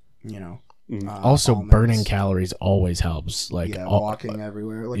Also, almonds. burning calories always helps. Like walking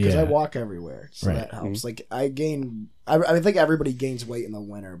everywhere. Like because I yeah. walk everywhere, so Right. that helps. Like I gain. I think everybody gains weight in the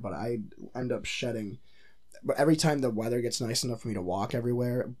winter, but I end up shedding. But every time the weather gets nice enough for me to walk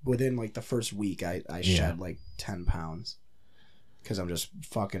everywhere, within like the first week, I shed like 10 pounds because I'm just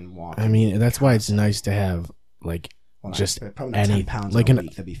fucking walking. I mean, that's why it's nice to have like Well, just probably not any 10 pounds like in a an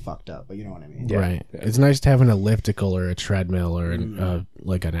week. That'd be fucked up, but you know what I mean. right. Yeah. It's nice to have an elliptical or a treadmill or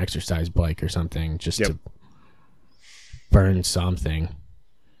like an exercise bike or something just to burn something.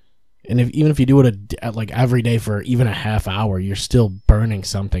 And even if you do it at like every day for even a half hour, you're still burning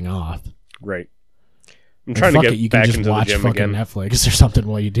something off. Right. I'm And trying to fuck get it, you back can just into the watch gym fucking again. Netflix or something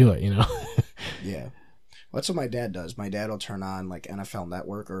while you do it, you know? Yeah. That's what my dad does. My dad will turn on like NFL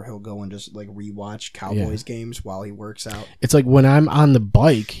Network, or he'll go and just like rewatch Cowboys games while he works out. It's like when I'm on the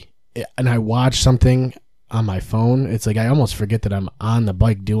bike and I watch something on my phone, it's like I almost forget that I'm on the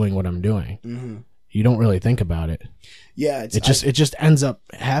bike doing what I'm doing. Mm-hmm. You don't really think about it. Yeah, It just ends up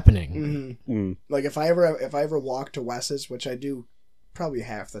happening. Mm-hmm. Like if I ever walk to Wes's, which I do probably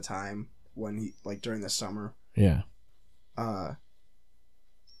half the time when he like during the summer. Yeah.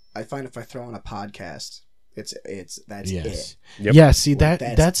 I find if I throw on a podcast, that's Yes. it. Yep. Yeah, see Like,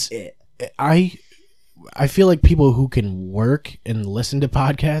 that's it. I feel like people who can work and listen to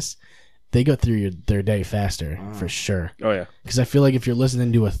podcasts, they go through their day faster for sure. Oh yeah. Because I feel like if you're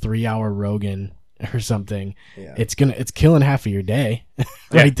listening to a 3-hour Rogan or something, Yeah. it's killing half of your day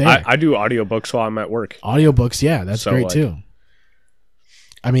right there. I do audiobooks while I'm at work. Audiobooks, yeah, that's So, great like- too.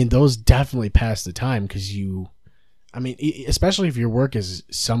 I mean, those definitely pass the time because especially if your work is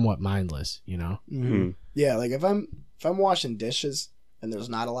somewhat mindless, you know? Mm-hmm. Yeah, like if I'm washing dishes and there's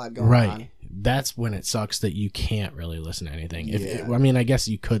not a lot going Right. on. That's when it sucks that you can't really listen to anything. Yeah. I guess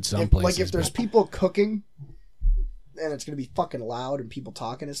you could some If, places. like if there's but- people cooking and it's gonna be fucking loud and people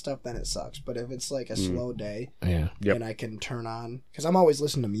talking and stuff, then it sucks. But if it's like a slow day yeah. Yep. and I can turn on, because I'm always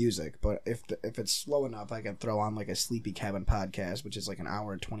listening to music, but if it's slow enough, I can throw on like a Sleepy Cabin podcast, which is like an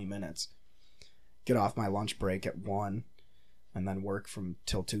hour and 20 minutes. Get off my lunch break at 1, and then work from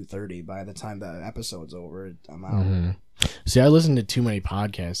till 2:30. By the time the episode's over, I'm out. Mhm. See, I listen to too many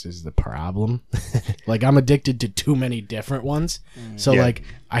podcasts is the problem. Like I'm addicted to too many different ones. So Yeah. like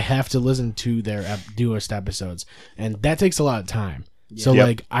I have to listen to their newest episodes, and that takes a lot of time. So Yep.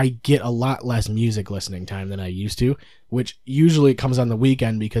 like I get a lot less music listening time than I used to, which usually comes on the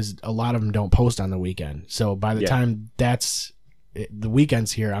weekend because a lot of them don't post on the weekend. So by the Yeah. time the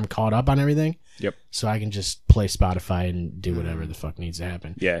weekend's here, I'm caught up on everything. Yep. So I can just play Spotify and do whatever the fuck needs to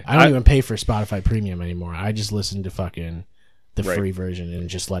happen. Yeah. I don't even pay for Spotify Premium anymore. I just listen to fucking the Right. free version and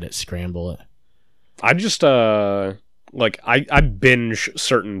just let it scramble it. I just like I binge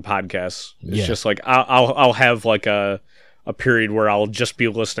certain podcasts. It's Yeah. just like I'll have like a period where I'll just be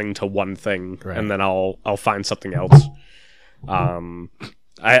listening to one thing, Right. and then I'll find something else.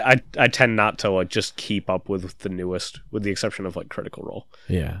 I tend not to like just keep up with the newest, with the exception of like Critical Role.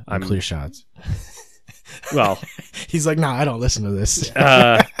 Yeah, I'm- clear shots. Well, He's like, nah, I don't listen to this.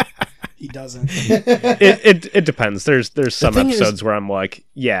 He doesn't. it depends. There's some thing is- episodes where I'm like,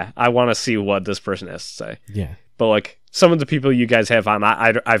 yeah, I want to see what this person has to say. Yeah, But like some of the people you guys have on,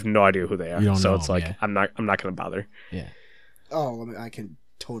 I have no idea who they are. You don't So know it's them, like yeah. I'm not gonna bother. yeah. Oh, I can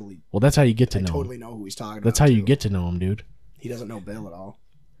totally. Well, that's how you get to I know. totally him. know who he's talking That's about. how you too. get to know him, dude. He doesn't know Bill at all.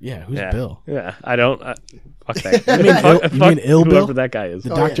 Yeah, who's Yeah. Bill? Yeah, I don't. Fuck that. You mean Fuck- you mean Ill whoever Bill? that guy is.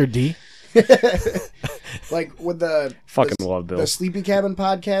 The Oh, yeah. Dr. D? Like with the Fucking the, love Bill. the Sleepy Cabin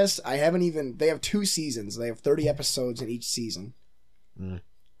podcast, I haven't even. They have 2 seasons. They have 30 episodes in each season, and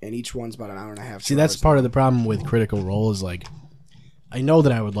each one's about an hour and a half. See, that's part of the problem with Critical Role is like, I know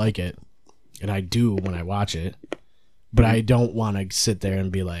that I would like it, and I do when I watch it, but I don't want to sit there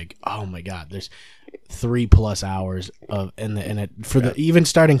and be like, oh my god, there's 3+ hours of even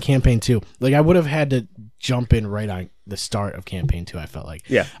starting campaign 2. Like I would have had to jump in right on the start of campaign 2. I felt like,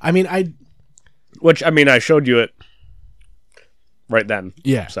 Yeah. I mean, I showed you it right then.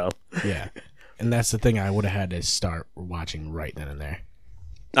 yeah, So yeah, and that's the thing. I would have had to start watching right then and there.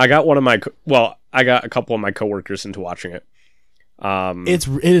 I got I got a couple of my coworkers into watching it.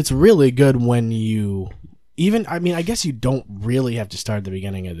 It's really good when you I guess you don't really have to start at the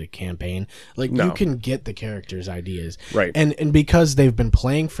beginning of the campaign. Like No. you can get the characters' ideas. Right. And because they've been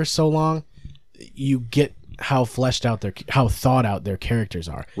playing for so long, you get how fleshed out how thought out their characters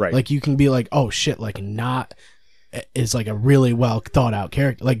are. Right. Like you can be like, "Oh shit, like Not is like a really well thought out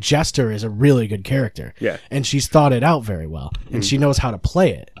character. Like Jester is a really good character." Yeah. And she's thought it out very well and she knows how to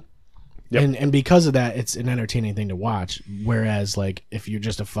play it. Yep. And because of that, it's an entertaining thing to watch. Whereas, like, if you're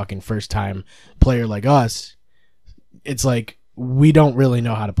just a fucking first time player like us, it's like we don't really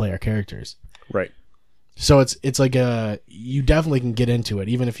know how to play our characters. Right. So it's like you definitely can get into it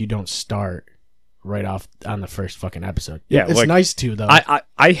even if you don't start right off on the first fucking episode. Yeah, it's like, nice to though.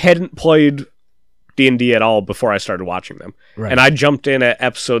 I hadn't played D&D at all before I started watching them. Right. And I jumped in at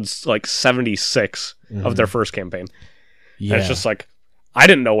episodes like 76 of their first campaign. yeah. And it's just like, I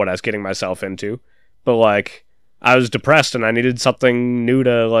didn't know what I was getting myself into, but like, I was depressed and I needed something new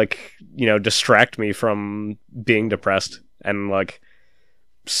to like, distract me from being depressed. And like,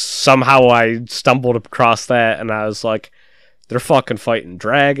 somehow I stumbled across that and I was like, they're fucking fighting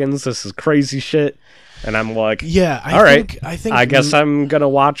dragons. This is crazy shit. And I'm like, Yeah, I guess I'm gonna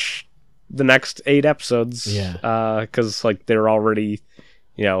watch the next 8 episodes. Yeah. Because like they're already,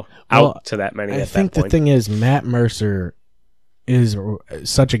 out to that many. I at think that the point. thing is, Matt Mercer is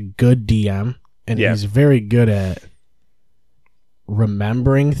such a good DM, and Yeah. he's very good at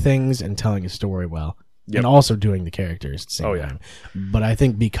remembering things and telling a story well, Yep. and also doing the characters at the same time. But I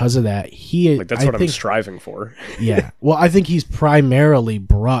think because of that, That's what I'm striving for. Yeah. Well, I think he's primarily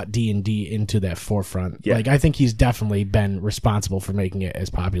brought D&D into that forefront. Yeah. Like, I think he's definitely been responsible for making it as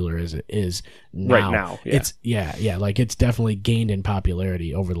popular as it is now. Right now, yeah. It's like it's definitely gained in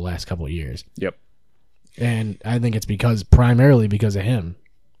popularity over the last couple of years. Yep. And I think it's primarily because of him.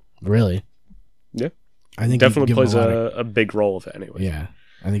 Really. Yeah. I think Definitely plays a a big role of it anyway. Yeah.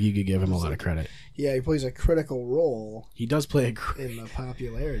 I think you could give him a lot of credit. Yeah, he plays a critical role He does play in the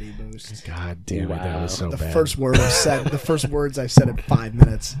popularity boost. God damn it, that was so The bad. first words I've said in 5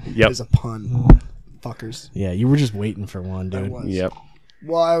 minutes Yep. is a pun. Fuckers. Yeah, you were just waiting for one, I dude. was. Yep.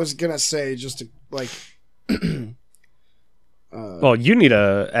 Well, I was gonna say just to like. Well, you need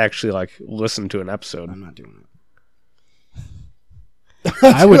to actually like listen to an episode. I'm not doing it.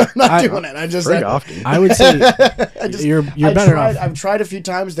 I would I'm not I- doing it. I just. Bring often. I would say I just, you're better tried, off. I've tried a few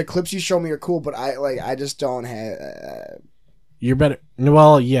times. The clips you show me are cool, but I just don't have. You're better.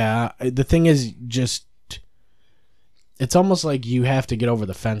 Well, yeah. The thing is, just it's almost like you have to get over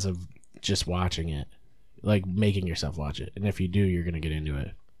the fence of just watching it, like making yourself watch it. And if you do, you're gonna get into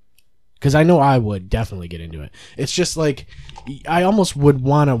it. Because I know I would definitely get into it. It's just like I almost would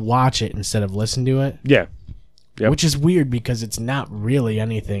want to watch it instead of listen to it, Yeah. Yep. which is weird because it's not really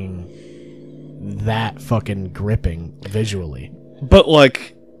anything that fucking gripping visually. But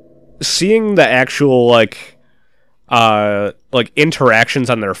like seeing the actual like interactions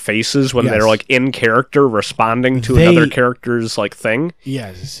on their faces when Yes. they're like in character responding to They- another character's like thing.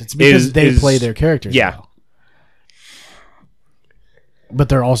 Yes, it's because they is- play their characters. yeah. well. But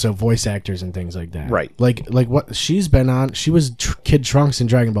they're also voice actors and things like that. Right. Like what she's been on. She was Kid Trunks in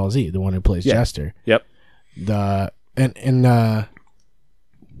Dragon Ball Z, the one who plays Yeah. Jester. Yep.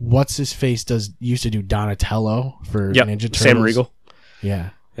 What's his face used to do Donatello for Yep. Ninja Turtles. Sam Riegel. Yeah.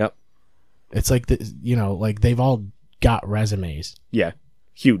 Yep. It's like like they've all got resumes. Yeah.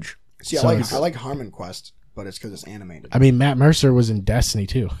 Huge. See, So I it's- like Harmon Quest, but it's because it's animated. I mean, Matt Mercer was in Destiny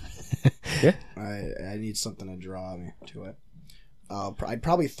too. I need something to draw me to it. I'd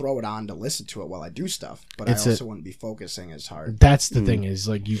probably throw it on to listen to it while I do stuff, but I also wouldn't be focusing as hard. That's the thing is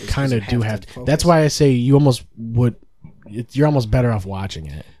like you kind of you do have have to to. focus. That's why I say you almost would. You're almost better off watching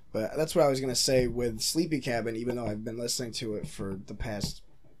it. But that's what I was gonna say with Sleepy Cabin. Even though I've been listening to it for the past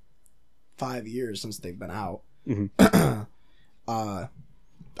 5 years since they've been out,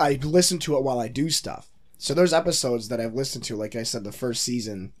 I listen to it while I do stuff. So there's episodes that I've listened to. Like I said, the first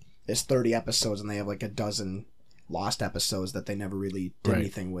season is 30 episodes, and they have like a dozen lost episodes that they never really did Right.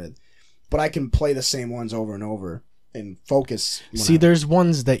 anything with. But I can play the same ones over and over and focus. when See, I- there's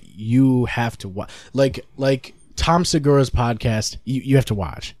ones that you have to watch, like Tom Segura's podcast. You have to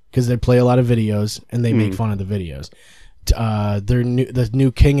watch because they play a lot of videos and they make fun of the videos. The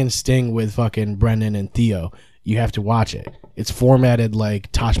new King and Sting with fucking Brendan and Theo. You have to watch it. It's formatted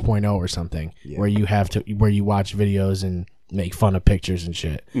like Tosh.0 or something, where you watch videos and make fun of pictures and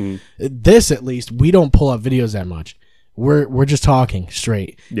shit. This, at least, we don't pull up videos that much. We're just talking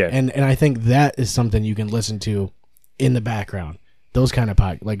straight. Yeah. And I think that is something you can listen to in the background. Those kind of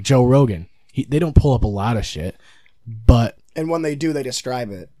like Joe Rogan. They don't pull up a lot of shit, but and when they do, they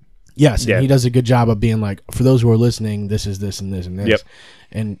describe it. yes, Yeah. and he does a good job of being like, for those who are listening, this is this and this and this. Yep.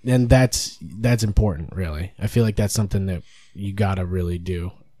 And that's important, really. I feel like that's something that you gotta really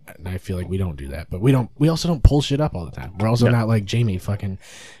do. And I feel like we don't do that. But we also don't pull shit up all the time. We're also not like Jamie, fucking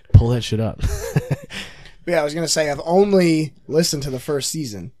pull that shit up. But yeah, I was gonna say I've only listened to the first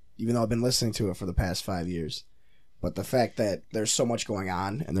season, even though I've been listening to it for the past 5 years. But the fact that there's so much going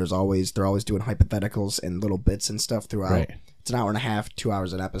on, and they're always doing hypotheticals and little bits and stuff throughout. Right. It's an hour and a half, 2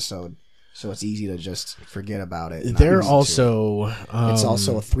 hours an episode, so it's easy to just forget about it. and not They're listen to also it. It's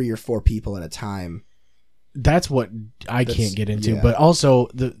also 3 or 4 people at a time. that's what I can't get into. yeah. But also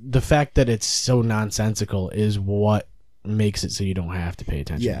the fact that it's so nonsensical is what makes it so you don't have to pay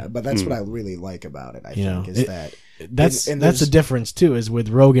attention. Yeah, but that's what I really like about it. I You think know, is that That's and that's the there's- difference too. Is with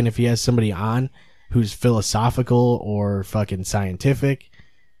Rogan, if he has somebody on who's philosophical or fucking scientific,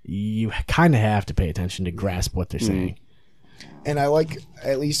 you kind of have to pay attention to grasp what they're saying. And I like,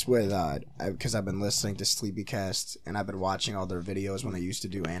 at least with, because I've been listening to Sleepycast and I've been watching all their videos when they used to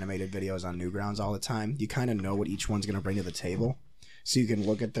do animated videos on Newgrounds all the time. You kind of know what each one's going to bring to the table. So you can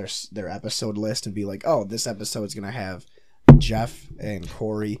look at their episode list and be like, oh, this episode's going to have Jeff and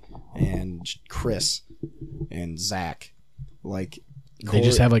Corey and Chris and Zach. Like They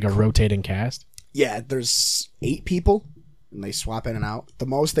just have like a rotating cast. Yeah, there's 8 people, and they swap in and out. The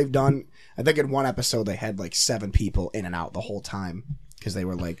most they've done, I think in one episode they had like 7 people in and out the whole time because they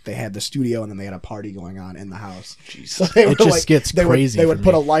were like they had the studio and then they had a party going on in the house. So it just gets crazy. They would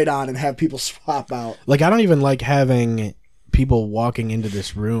put a light on and have people swap out. Like I don't even like having people walking into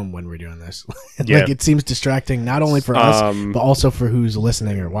this room when we're doing this. Yeah. Like it seems distracting not only for us but also for who's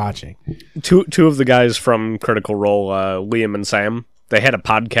listening or watching. Two of the guys from Critical Role, Liam and Sam, they had a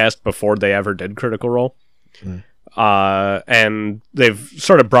podcast before they ever did Critical Role. And they've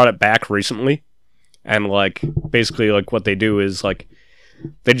sort of brought it back recently. And like basically like what they do is like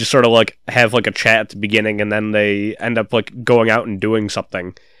they just sort of like have like a chat at the beginning and then they end up like going out and doing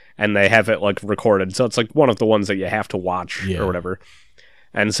something and they have it like recorded. So it's like one of the ones that you have to watch or whatever.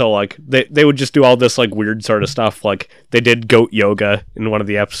 And so like they would just do all this like weird sort of stuff. Like they did goat yoga in one of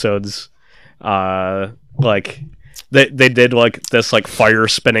the episodes. Like they did like this like fire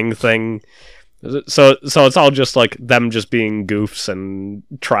spinning thing. So it's all just like them just being goofs and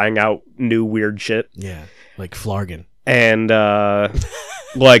trying out new weird shit. Yeah, like Flargan. And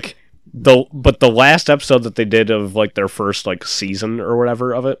like the last episode that they did of like their first like season or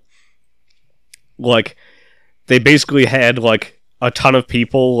whatever of it, like they basically had like a ton of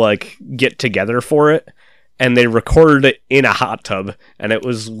people like get together for it and they recorded it in a hot tub and it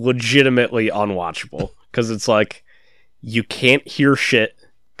was legitimately unwatchable because it's like you can't hear shit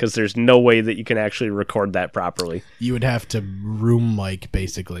because there's no way that you can actually record that properly. You would have to room mic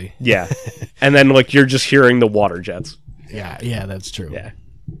basically. Yeah. And then like you're just hearing the water jets. Yeah, that's true. Yeah.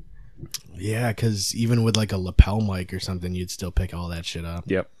 Yeah, because even with like a lapel mic or something, you'd still pick all that shit up.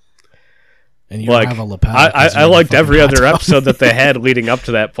 Yep. And you like, don't have a lapel. I liked every other episode that they had leading up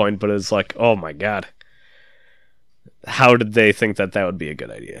to that point, but it's like, oh my god. How did they think that would be a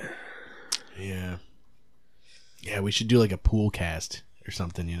good idea? Yeah. Yeah, we should do like a pool cast or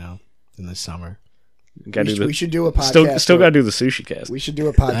something, in the summer. We should do a podcast. Still got to do the sushi cast. We should do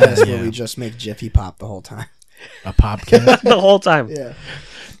a podcast where we just make Jiffy Pop the whole time. A pop cast? The whole time. Yeah.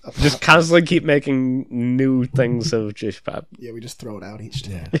 Just constantly keep making new things of Jiffy Pop. Yeah, we just throw it out each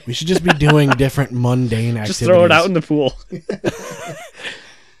time. Yeah. We should just be doing different mundane activities. Just throw it out in the pool.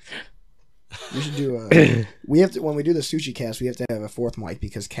 We should do we have to, when we do the sushi cast, we have to have a 4th mic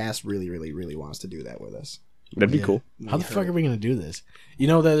because Cass really, really, really wants to do that with us. That'd be cool. How the fuck are we gonna do this?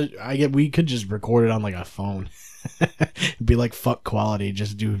 We could just record it on like a phone. It'd be like fuck quality.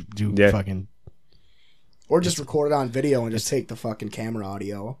 Just do fucking. Or just record it on video and just take the fucking camera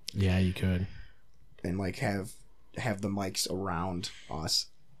audio. Yeah, you could. And like have the mics around us.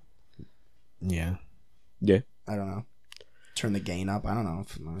 Yeah. Yeah. I don't know. Turn the gain up. I don't know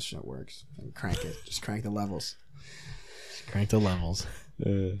if that shit works. And crank it. Just crank the levels. Crank the levels.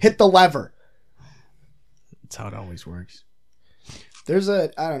 Hit the lever. That's how it always works. There's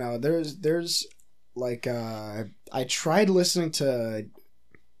like I tried listening to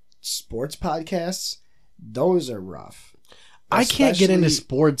sports podcasts. Those are rough. I can't get into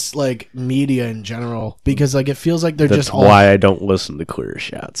sports like media in general because like it feels like they're That's just all. why I don't listen to Clear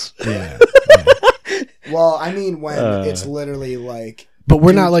Shots. Yeah. Well, I mean when it's literally like. But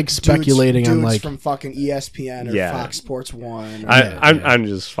we're not like speculating dudes on like from fucking ESPN or Fox Sports 1. I'm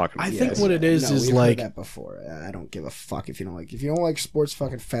just fucking. I think what it is we've like heard that before. I don't give a fuck if you don't like. If you don't like sports,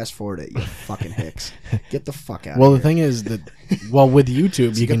 fucking fast forward it. You fucking hicks. Get the fuck out. Well, of the thing is that with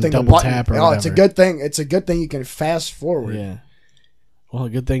YouTube you can double tap or whatever. It's a good thing. It's a good thing you can fast forward. Yeah. Well,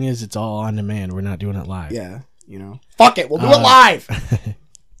 the good thing is it's all on demand. We're not doing it live. Yeah. Fuck it. We'll do it live.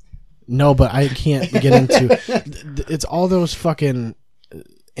 No, but I can't get into. It's all those fucking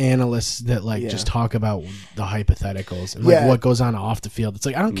analysts that just talk about the hypotheticals and what goes on off the field. It's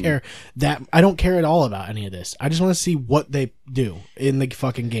like I don't care that I don't care at all about any of this. I just want to see what they do in the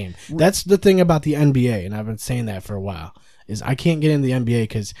fucking game. That's the thing about the NBA, and I've been saying that for a while. Is I can't get into the NBA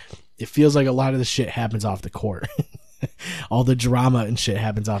because it feels like a lot of the shit happens off the court. All the drama and shit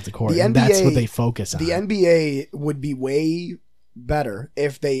happens off the court, and that's what they focus on. The NBA would be way better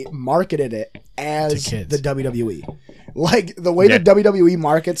if they marketed it as the WWE. Like the way the WWE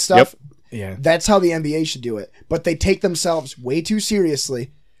markets stuff, that's how the NBA should do it. But they take themselves way too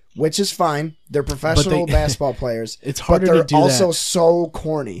seriously, which is fine. They're professional basketball players. It's harder but they're to do also that. so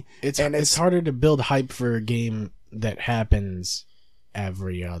corny. It's harder to build hype for a game that happens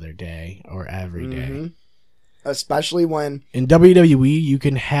every other day or every day. Especially when in WWE you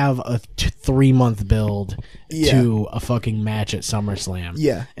can have a 3-month build to a fucking match at SummerSlam.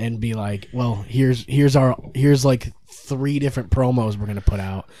 Yeah, and be like, well, here's like 3 different promos we're gonna put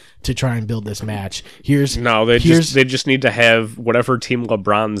out to try and build this match. They just need to have whatever team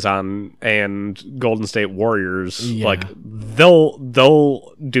LeBron's on and Golden State Warriors. Yeah. Like they'll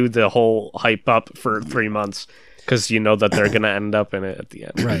do the whole hype up for 3 months because you know that they're gonna end up in it at the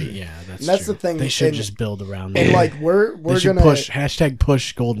end. Right? Yeah, That's true. the thing. They should And- just build around And that. like we're They should gonna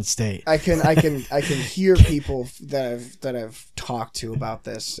push Golden State. I can hear people that I've talked to about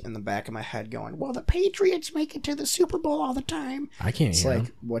this in the back of my head going, well, the Patriots make it to the Super Bowl all the time. I can't It's hear like,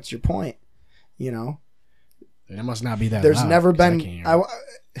 them. what's your point? You know, It must not be that. there's loud, never 'cause I been. can't hear I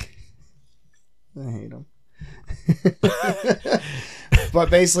 'em. hate them. But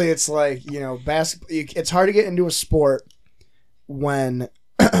basically, it's like, you know, it's hard to get into a sport when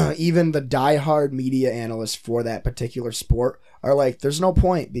even the diehard media analysts for that particular sport are like, there's no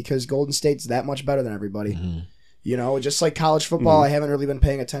point because Golden State's that much better than everybody. Mm-hmm. You know, just like college football, I haven't really been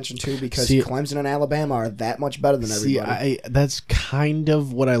paying attention to because See- Clemson and Alabama are that much better than everybody. That's kind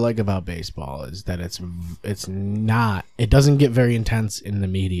of what I like about baseball is that it doesn't get very intense in the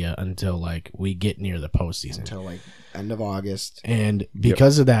media until like we get near the postseason. Until like end of August, And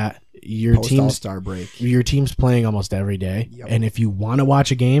because of that, your post All team's Star break. your team's playing almost every day. Yep. And if you want to watch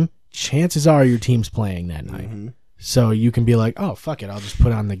a game, chances are your team's playing that night. Mm-hmm. So you can be like, oh, fuck it, I'll just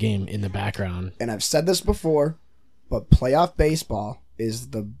put on the game in the background. And I've said this before, but playoff baseball is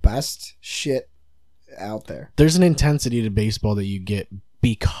the best shit out there. There's an intensity to baseball that you get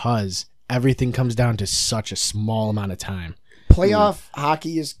because everything comes down to such a small amount of time. Playoff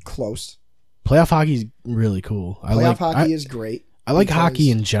hockey is close. Playoff hockey is really cool. Playoff hockey is great. I like because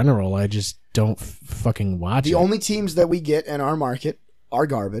hockey in general. I just don't fucking watch the it. only teams that we get in our market are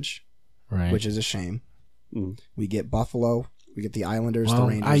garbage, Right. which is a shame. Mm. We get Buffalo, we get the Islanders, the Well,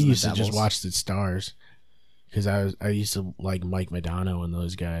 Rangers. I and the used to just Devils. watch the Stars because I used to like Mike Modano and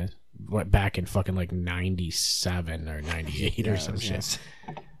those guys. What, back in fucking like 97 or 98 Yeah, or some shit. yes.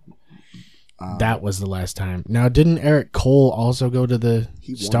 That was the last time. Now, didn't Eric Cole also go to the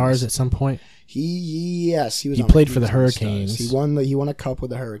He won Stars this. at some point? He was. He on played he for the was on Stars. Hurricanes. He won a cup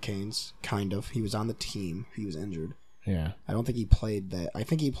with the Hurricanes. Kind of. He was on the team. He was injured. Yeah. I don't think he played that. I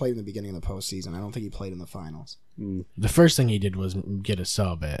think he played in the beginning of the postseason. I don't think he played in the finals. The first thing he did was get a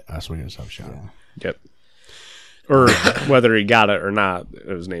sub at Swing and Sub Shop. Yeah. Yep. Or whether he got it or not, it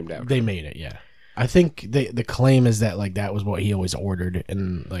was named after. They made it, yeah. I think the claim is that like that was what he always ordered,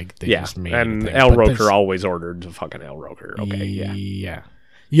 and like they Yeah, just made and it. Al Roker always ordered the fucking Al Roker. Okay, yeah. Yeah.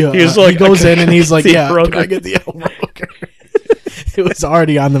 Yeah. He was like, he goes in and he's like, the yeah, Roker. can I get the Al Roker? It was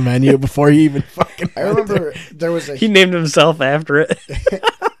already on the menu before he even fucking. I remember there was a. He named himself after it.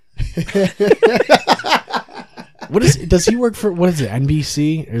 What is? Does he work for? What is it?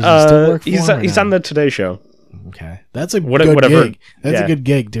 NBC? Or does he still work for he's them or he's no? on the Today Show. Okay, that's a What- good whatever. gig. That's Yeah. a good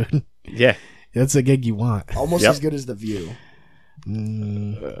gig, dude. Yeah. That's a gig you want. almost Yep. as good as The View.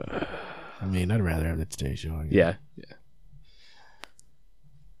 I mean, I'd rather have the Today Show. I guess. Yeah.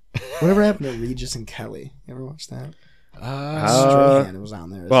 Whatever happened to Regis and Kelly? You ever watch that? Uh, Strahan was on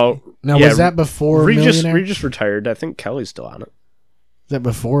there. Well, now yeah, was that before Regis Millionaire? retired. I think Kelly's still on it. Is that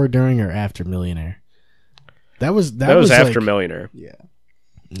before, during, or after Millionaire? That was That was after like, Millionaire. yeah.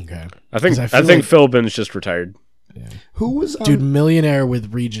 Okay, I think 'Cause I I, feel think like- Phil Binns just retired. Who was on? dude, Millionaire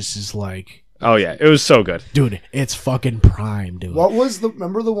with Regis is like, Oh yeah, it was so good. dude, it's fucking prime, dude. What was the?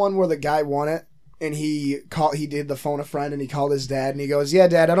 Remember the one where the guy won it and he did the phone a friend and he called his dad and he goes, "Yeah,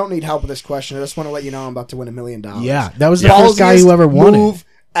 Dad, I don't need help with this question. I just want to let you know I'm about to win $1 million." Yeah, that was the first guy Ballsiest who ever won it. move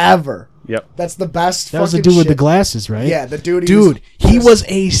ever. Yep. That's the best. That was the fucking dude with the shit. glasses, right? Yeah, the dude. Dude, he was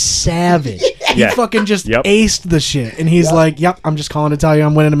a savage. He Yeah. fucking just Yep. aced the shit. And he's Yep. like, yep, I'm just calling to tell you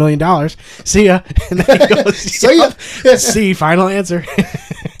I'm winning $1 million. See ya. And then he goes, See ya. See, final answer.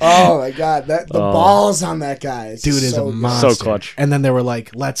 Oh my god, the Oh. balls on that guy, It's Dude is so a good. monster. So clutch. And then they were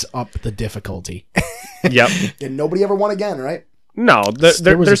like, let's up the difficulty. Yep. And nobody ever won again, right? No,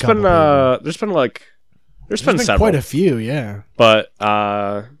 There was a there's been couple there's been like there's There's been been several, quite a few, yeah. but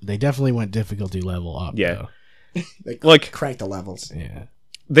They definitely went difficulty level up, Yeah. though. They Like- crank the levels. Yeah.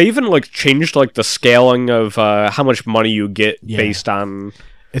 they even like changed like the scaling of how much money you get Yeah. based on.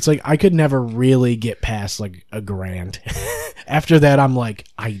 It's like I could never really get past like $1,000. After that, I'm like,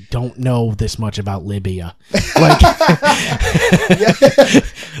 I don't know this much about Libya. Like,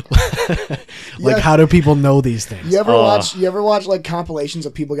 like how do people know these things? You ever watch like compilations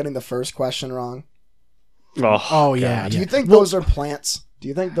of people getting the first question wrong? Oh, Oh yeah. Do you yeah. think those are plants? Do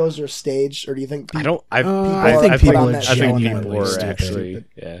you think those are staged, or do you think I don't. I I think people are I think genuinely people are stupid. actually.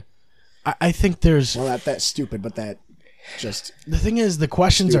 Yeah. I think there's Well, not that stupid, but that just the thing is the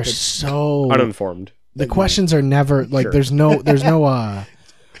questions are Stupid. so Uninformed. the questions are never like Sure.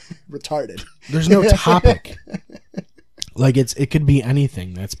 retarded. there's no topic. Like it could be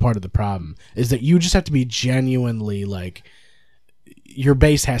anything. That's part of the problem. Is that you just have to be genuinely like your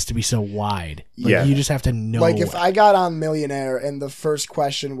base has to be so wide. Like, Yeah. you just have to know. Like if I got on Millionaire and the first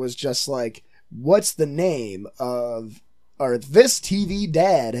question was just like, what's the name of, or this TV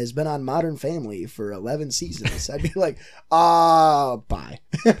dad has been on Modern Family for 11 seasons, I'd be like, bye.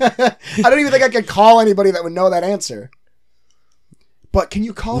 I don't even think I could call anybody that would know that answer. But can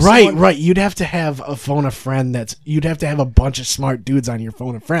you call someone? Right. You'd have to have a phone a friend you'd have to have a bunch of smart dudes on your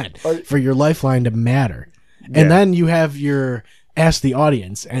phone a friend for your lifeline to matter. Yeah. And then you have your ask the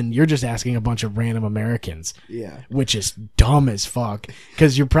audience, and you're just asking a bunch of random Americans. Yeah. Which is dumb as fuck.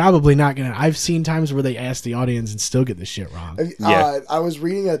 Because you're probably not going to... I've seen times where they ask the audience and still get the shit wrong. I was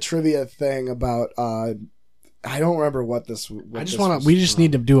reading a trivia thing about... I don't remember what this... We just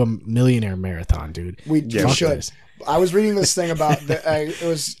need to do a Millionaire marathon, dude. We Fuck should. this. I was reading this thing about... I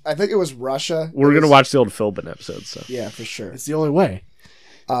think it was Russia. We're going to watch the old Philbin episodes. So. Yeah, for sure. It's the only way.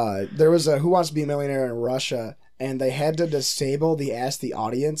 There was a Who Wants to Be a Millionaire in Russia, and they had to disable the Ask the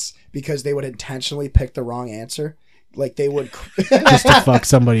Audience because they would intentionally pick the wrong answer. Like they would... Just to fuck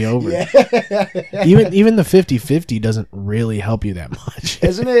somebody over. Yeah. Even the 50-50 doesn't really help you that much.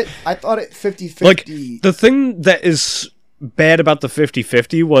 Isn't it? I thought it 50-50... Like, the thing that is bad about the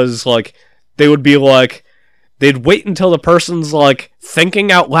 50-50 was, like, they would be like... They'd wait until the person's, like,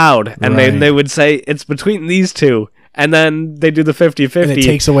 thinking out loud, and Right. they would say, it's between these two. And then they do the 50-50. And it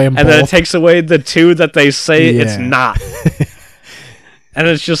takes away them And then it both. takes away the two that they say it's Yeah. not. And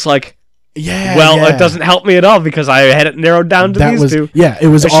it's just like, Yeah. well, yeah. it doesn't help me at all because I had it narrowed down to That these was, two. yeah, it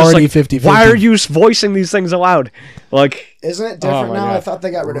was It's just already like, 50-50. Why are you voicing these things aloud? Like, Isn't it different Oh my now? God. I thought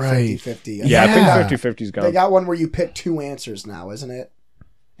they got rid of Right. 50-50. yeah, Yeah. I think 50-50's gone. They got one where you pick two answers now, isn't it?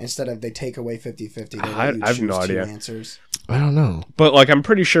 Instead of they take away 50-50, they let you I have choose no two idea. answers. I don't know. But, like, I'm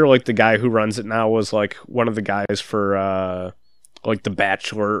pretty sure, like, the guy who runs it now was, like, one of the guys for, like, The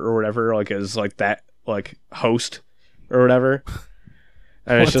Bachelor or whatever, like, as, like, that, like, host or whatever.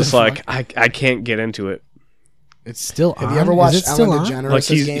 And it's What the just like, I can't get into it. It's still on. Have you ever Is watched it still Ellen on? DeGeneres'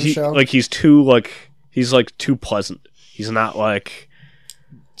 Like, game show? he's too pleasant. He's not, like,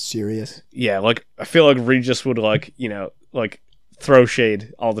 Serious. yeah, like, I feel like Regis would, like, you know, like, throw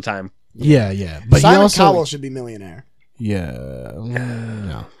shade all the time. Yeah. But Simon he also... Cowell should be millionaire. Yeah.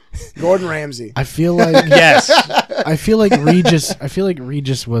 No. Gordon Ramsay. I feel like... Yes. I feel like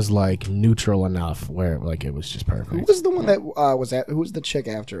Regis was, like, neutral enough where, like, it was just Who perfect. was the one that was at? Who was the chick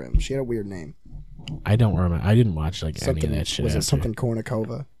after him? She had a weird name. I don't remember. I didn't watch, like, Something, any of that shit. was it after. something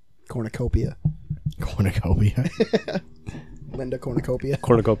Cornucopia? Cornucopia? Linda Cornucopia.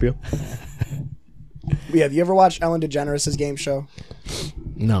 Cornucopia. Yeah, have you ever watched Ellen DeGeneres' game show?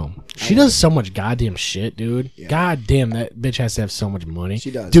 No. She does so much goddamn shit, dude. Yeah. God damn, that bitch has to have so much money. She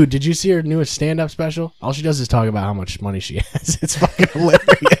does. Dude, did you see her newest stand-up special? All she does is talk about how much money she has. It's fucking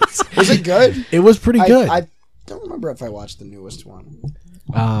hilarious. Was it good? It was pretty good. I don't remember if I watched the newest one.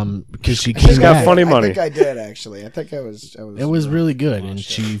 Because she She's came got back. funny money. I think I did, actually. I think I was It was really good, and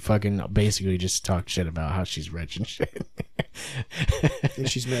she fucking basically just talked shit about how she's rich and shit. And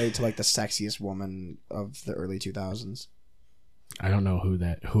she's married to like the sexiest woman of the early 2000s. I don't know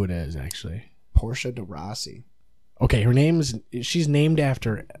who it is actually. Portia de Rossi. Okay, she's named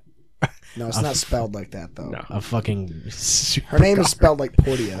after No, it's not spelled like that, though. No. a fucking. Her name is spelled like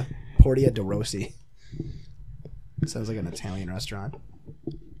Portia. Portia de Rossi. Sounds like an Italian restaurant.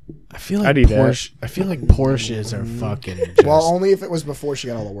 I feel I'd like eat that. Porsche. I feel like Porsches are fucking. Just, Well, only if it was before she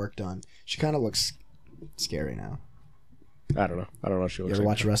got all the work done. She kind of looks scary now. I don't know. I don't know what she You looks ever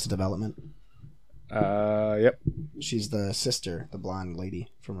like. watch Arrested Development? Yep. She's the sister, the blonde lady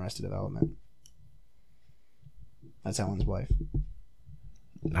from Arrested Development. That's Ellen's wife.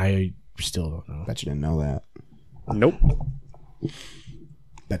 I still don't know. Bet you didn't know that. Nope.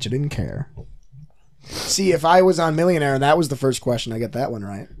 Bet you didn't care. See, if I was on Millionaire and that was the first question, I get that one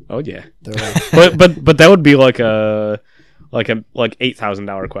right. Oh yeah. They're like, But that would be like a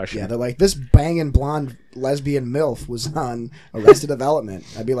 $8,000 question. yeah, they're like, this banging blonde lesbian MILF was on Arrested Development.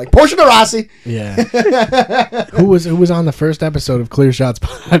 I'd be like, Portia de Rossi. Yeah. who was on the first episode of Clear Shots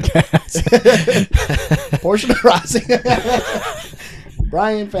podcast? Portia de Rossi.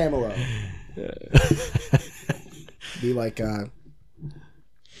 Brian Familo. Be like, I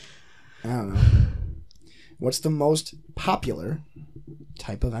don't know. What's the most popular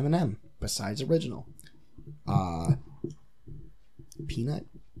type of M&M besides original? Peanut?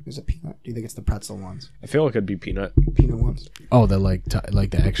 Is it peanut? Do you think it's the pretzel ones? I feel like it'd be peanut. Peanut ones? Oh, the like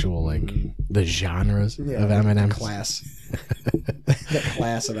the actual like the genres of M&Ms. The class. The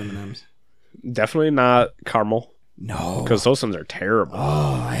class of M&Ms. Definitely not caramel No. because those ones are terrible.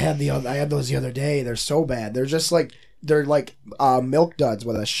 Oh, I had those the other day. They're so bad. They're just like they're like Milk Duds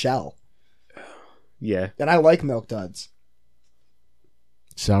with a shell, Yeah. and I like Milk Duds.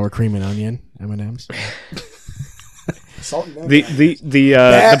 Sour cream and onion M&Ms. Salt and The vinegar. the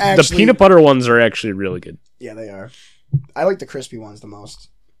actually- peanut butter ones are actually really good. Yeah, they are. I like the crispy ones the most.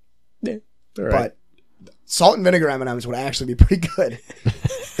 Yeah. All right. But salt and vinegar M&Ms would actually be pretty good.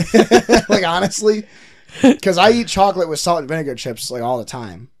 Like, honestly, because I eat chocolate with salt and vinegar chips like all the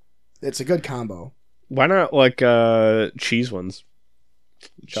time. It's a good combo. Why not like cheese ones?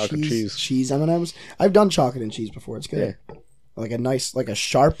 Chocolate cheese. Cheese M&Ms. I've done chocolate and cheese before. It's good. Like a nice, like a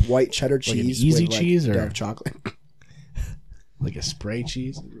sharp white cheddar Like an cheese. easy with, like, cheese or- dark chocolate. Like a spray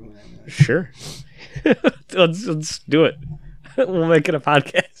cheese. Sure. let's do it. We'll make it a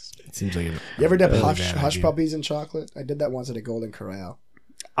podcast. It seems like You ever dip really hush bad hush idea. puppies in chocolate? I did that once at a Golden Corral.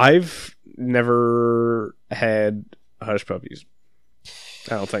 I've never had hush puppies.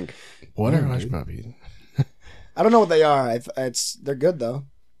 I don't think. What are hush puppies? I don't know what they are. They're good though.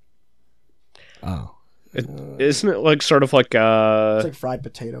 Oh, Isn't it like sort of like It's like fried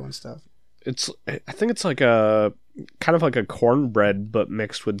potato and stuff. I think it's like a kind of like a cornbread but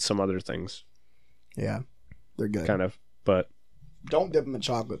mixed with some other things. Yeah, they're good. Kind of. But Don't dip them in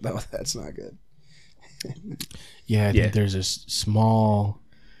chocolate though. That's not good. yeah. I Yeah. think there's a small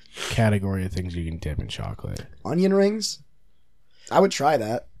category of things you can dip in chocolate. Onion rings. I would try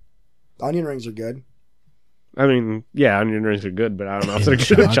that. Onion rings are good. I mean, yeah, onion rings are good, but I don't know if they're In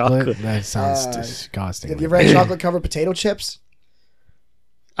good with chocolate. That sounds Uh, disgusting. Have you ever had chocolate covered potato chips?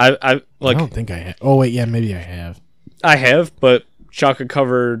 I I like don't think I have. Oh wait, yeah, maybe I have. I have, but chocolate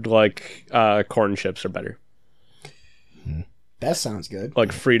covered like corn chips are better. That sounds good. Like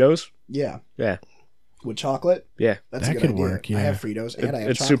Fritos. Yeah, Yeah. with chocolate. Yeah. That's That a good could idea. work, I yeah. have Fritos and I have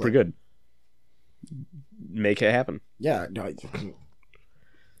It's chocolate. super good. Make it happen. Yeah, no,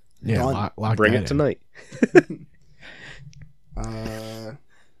 Yeah, Done. lock Bring that it in. tonight.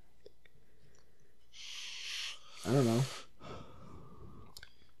 I don't know. I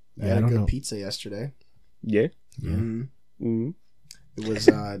Yeah, I had a don't good know. pizza yesterday. Yeah. Yeah. Mhm. Mm. It was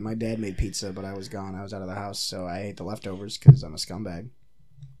my dad made pizza, but I was gone. I was out of the house, so I ate the leftovers because I'm a scumbag.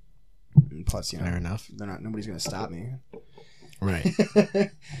 And plus, Fair enough. nobody's gonna stop me. Right.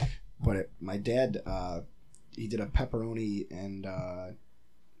 But my dad, he did a pepperoni and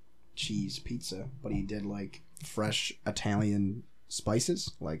cheese pizza, but he did like fresh Italian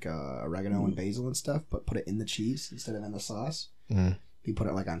spices, like oregano and basil and stuff, but put it in the cheese instead of in the sauce. Mm. He put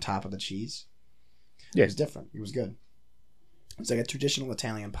it like on top of the cheese. Yeah. It was different. It was good. It's like a traditional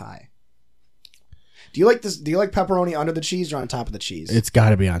Italian pie. Do you like this? Do you like pepperoni under the cheese or on top of the cheese? It's got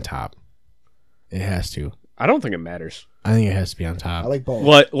to be on top. It has to. I don't think it matters. I think it has to be on top. I like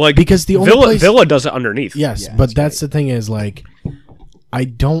both. Like Because the only Villa place- Villa does it underneath. Yes, Yeah, but that's that's the thing is like I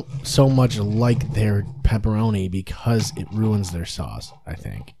don't so much like their pepperoni because it ruins their sauce, I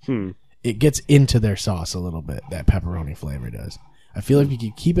think. It gets into their sauce a little bit, that pepperoni flavor does. I feel like if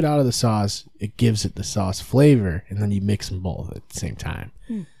you keep it out of the sauce, it gives it the sauce flavor, and then you mix them both at the same time.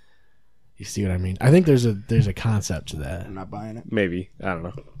 You see what I mean? I think there's a concept to that. I'm not buying it. Maybe. I don't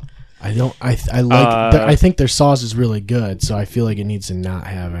know. I think their sauce is really good, so I feel like it needs to not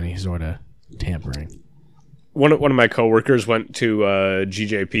have any sort of tampering. One of my coworkers went to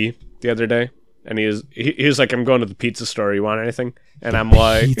GJP the other day, and he was like, "I'm going to the pizza store. You want anything?" And I'm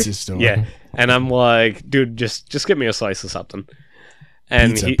like, Pizza store. "Yeah." And I'm like, "Dude, just get me a slice of something."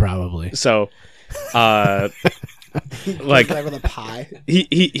 And Pizza, probably. so, like Right with a pie.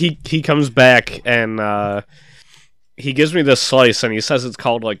 he comes back and he gives me this slice, and he says it's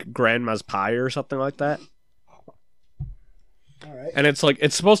called like Grandma's pie or something like that. All right. And it's like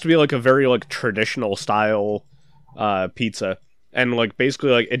it's supposed to be like a very like traditional style pizza, and like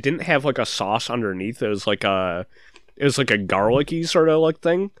basically like it didn't have like a sauce underneath. It was like a garlicky sort of like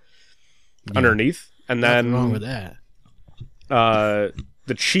thing underneath, and Nothing then wrong with that.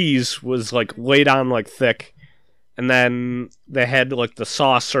 the cheese was like laid on like thick, and then they had like the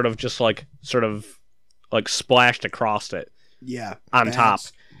sauce sort of splashed across it Yeah. on that's- top,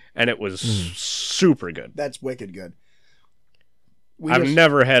 and it was super good. That's wicked good. I've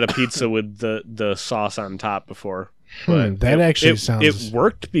never had a pizza with the sauce on top before. But That actually it sounds...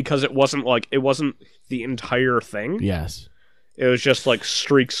 worked because it wasn't the entire thing. Yes. It was just like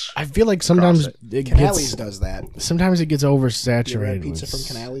streaks. I feel like sometimes Cross it Canales gets... does that. Sometimes it gets You ever had oversaturated pizza with...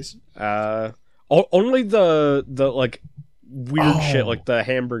 from Canales? Only the like weird Oh. shit like the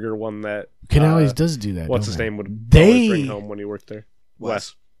hamburger one that Canales does do that. what's don't his they? name would They- always bring home when he worked there.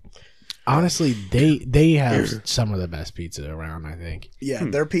 Wes. Honestly, they have some of the best pizza around, I think. Yeah,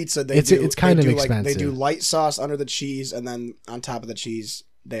 their pizza. It's kind of they do expensive. light sauce under the cheese, and then on top of the cheese,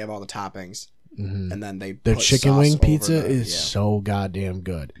 they have all the toppings. and then they Their put chicken sauce wing over pizza the- is so goddamn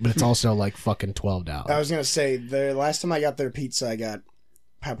good, but it's also like fucking $12. I was gonna say the last time I got their pizza, I got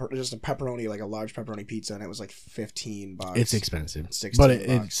just a pepperoni, like a large pepperoni pizza, and it was like $15. It's expensive, 16 but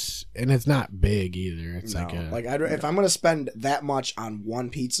bucks. it's not big either. It's No, like if I'm gonna spend that much on one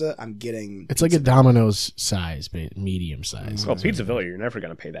pizza, I'm getting. it's like a Domino's size, medium size. Well, Pizzavilla, you're never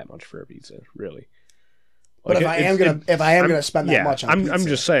gonna pay that much for a pizza, really. But Like, if I am gonna spend that much on I'm pizza,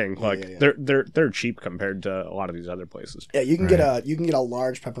 just saying, like yeah. they're cheap compared to a lot of these other places. Yeah, you can get a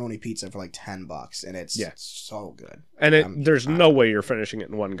large pepperoni pizza for like $10, and it's so good. And there's no way you're finishing it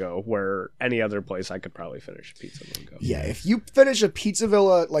in one go. Where any other place, I could probably finish a pizza in one go. Yeah, if you finish a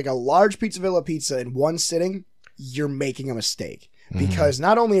Pizzavilla, like a large Pizzavilla pizza in one sitting, you're making a mistake. Because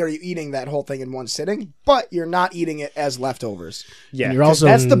not only are you eating that whole thing in one sitting, but you're not eating it as leftovers. Yeah, And you're also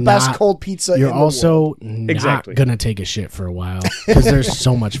That's the best cold pizza You're in the world. also not Exactly. gonna take a shit for a while because there's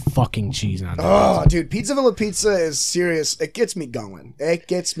so much fucking cheese on it. Oh, dude, Pizzavilla pizza is serious. It gets me going. It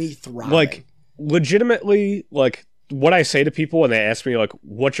gets me thriving. like legitimately, like what I say to people when they ask me, like,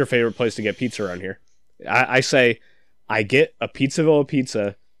 "What's your favorite place to get pizza around here?" I say, I get a Pizzavilla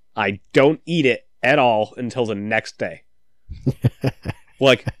pizza. I don't eat it at all until the next day.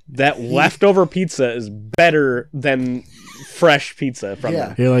 Like that leftover pizza is better than fresh pizza from Yeah.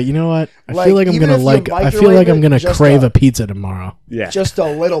 them. You're like, you know what? I Like, feel like I'm even gonna if you I feel like I'm microwave gonna it, just crave a pizza tomorrow. Yeah, just a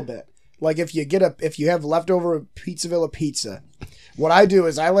little bit. Like if you have leftover Pizzavilla pizza, what I do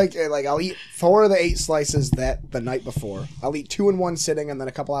is I'll eat 4 of the 8 slices that the night before. I'll eat 2 in one sitting, and then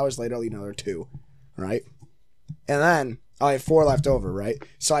a couple hours later I'll eat another 2, right? And then I'll have 4 left over, right?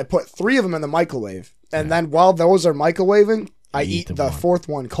 So I put 3 of them in the microwave, and then while those are microwaving, I eat the one. 4th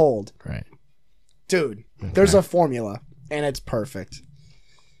one cold. Right. Dude, there's a formula, and it's perfect.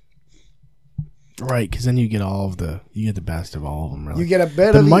 Right, because then you get the best of all of them. Really. You get a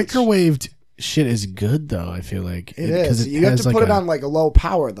bit the of each. microwaved shit is good though. I feel like It is. You have to put it on like a low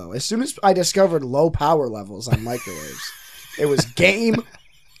power though. As soon as I discovered low power levels on microwaves, it was game,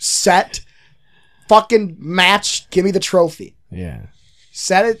 set, fucking match. Give me the trophy. Yeah.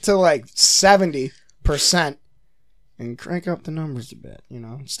 Set it to like 70% and crank up the numbers a bit. You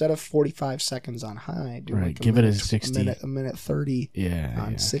know, instead of 45 seconds on high, do Right, like give it a 60. a minute 30 Yeah.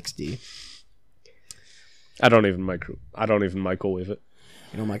 on yeah. 60. I don't even microwave it.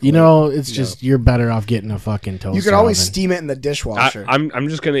 You know, it's just you're better off getting a fucking toaster. You can always oven. steam it in the dishwasher. I'm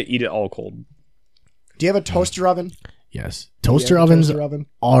just gonna eat it all cold. Do you have a toaster oven? Yes, Do you toaster have a ovens toaster oven?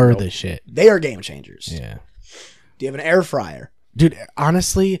 are the shit. They are game changers. Yeah. Do you have an air fryer? Dude,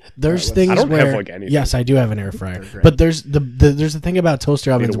 honestly, there's Alright, things I don't where have, like, anything. yes, I do have an air fryer, They're great. but there's the thing about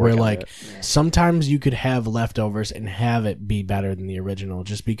toaster ovens work where on like that. sometimes you could have leftovers and have it be better than the original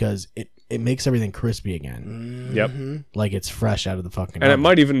just because it makes everything crispy again, Yep, like it's fresh out of the fucking. and it oven.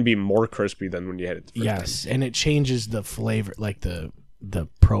 might even be more crispy than when you had it. The first Yes, and it changes the flavor, like the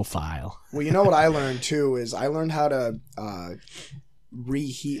profile. Well, you know what I learned too is I learned how to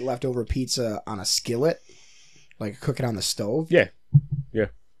reheat leftover pizza on a skillet, like cook it on the stove. Yeah.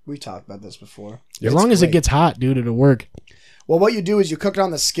 We talked about this before. As It's long as it great. gets hot, dude, it'll work. Well, what you do is you cook it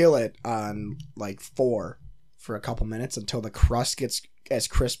on the skillet on like 4 for a couple minutes until the crust gets as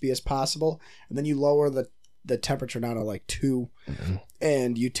crispy as possible, and then you lower the temperature down to like 2,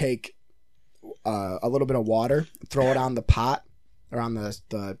 and you take a little bit of water, throw it on the pot or on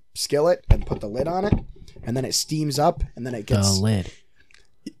the skillet, and put the lid on it, and then it steams up, and then it gets The lid.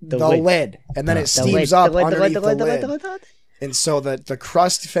 the lid, and then it steams up underneath the lid. And so the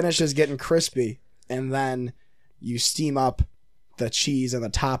crust finishes getting crispy, and then you steam up the cheese and the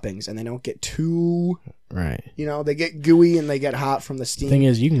toppings, and they don't get too, Right. they get gooey and they get hot from the steam. Thing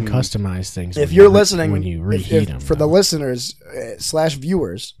is, you can customize things. If when you're you listening, when you if- reheat them. for the listeners /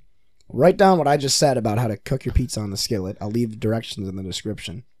 viewers, write down what I just said about how to cook your pizza on the skillet. I'll leave directions in the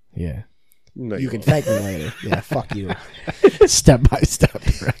description. yeah, No, You can won't. thank me later. Yeah, fuck you. step by step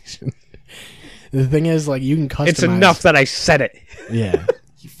direction. The thing is, like, you can customize. It's enough that I said it. Yeah.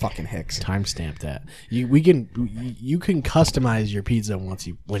 You fucking hicks. Timestamp that. You can customize your pizza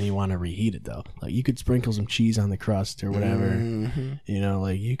when you want to reheat it though. Like you could sprinkle some cheese on the crust or whatever. You know,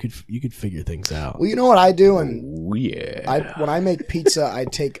 like you could figure things out. Well, you know what I do, and Oh, yeah. when I make pizza, I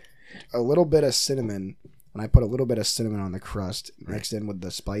take a little bit of cinnamon, and I put a little bit of cinnamon on the crust mixed in with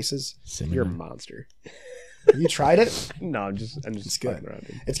the spices. Cinnamon. You're a monster. You tried it? No, I'm just good. fucking around.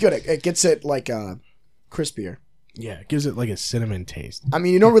 Dude. It's good. It gets it like crispier. Yeah, it gives it like a cinnamon taste. I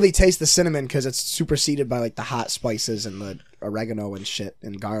mean, you don't really taste the cinnamon because it's superseded by like the hot spices and the oregano and shit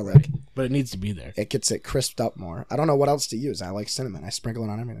and garlic. But it needs to be there. It gets it crisped up more. I don't know what else to use. I like cinnamon. I sprinkle it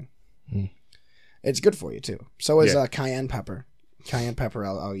on everything. It's good for you too. So is Yeah. cayenne pepper. Cayenne pepper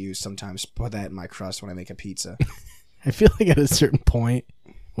I'll use sometimes. Put that in my crust when I make a pizza. I feel like at a certain point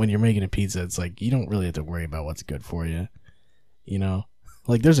when you're making a pizza, it's like you don't really have to worry about what's good for you. You know?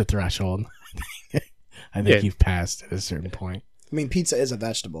 Like there's a threshold. I think you've passed at a certain point. I mean, pizza is a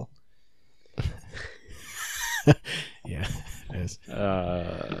vegetable. Yeah, it is.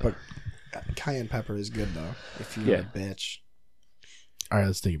 But cayenne pepper is good, though, if you're a bitch. All right,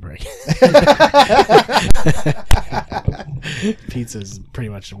 let's take a break. Pizza is pretty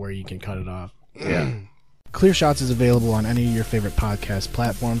much where you can cut it off. Yeah. Clear Shots is available on any of your favorite podcast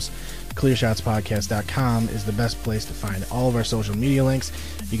platforms. ClearShotsPodcast.com is the best place to find all of our social media links.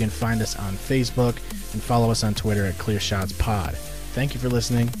 You can find us on Facebook and follow us on Twitter at ClearShotsPod. Thank you for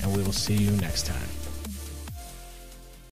listening, and we will see you next time.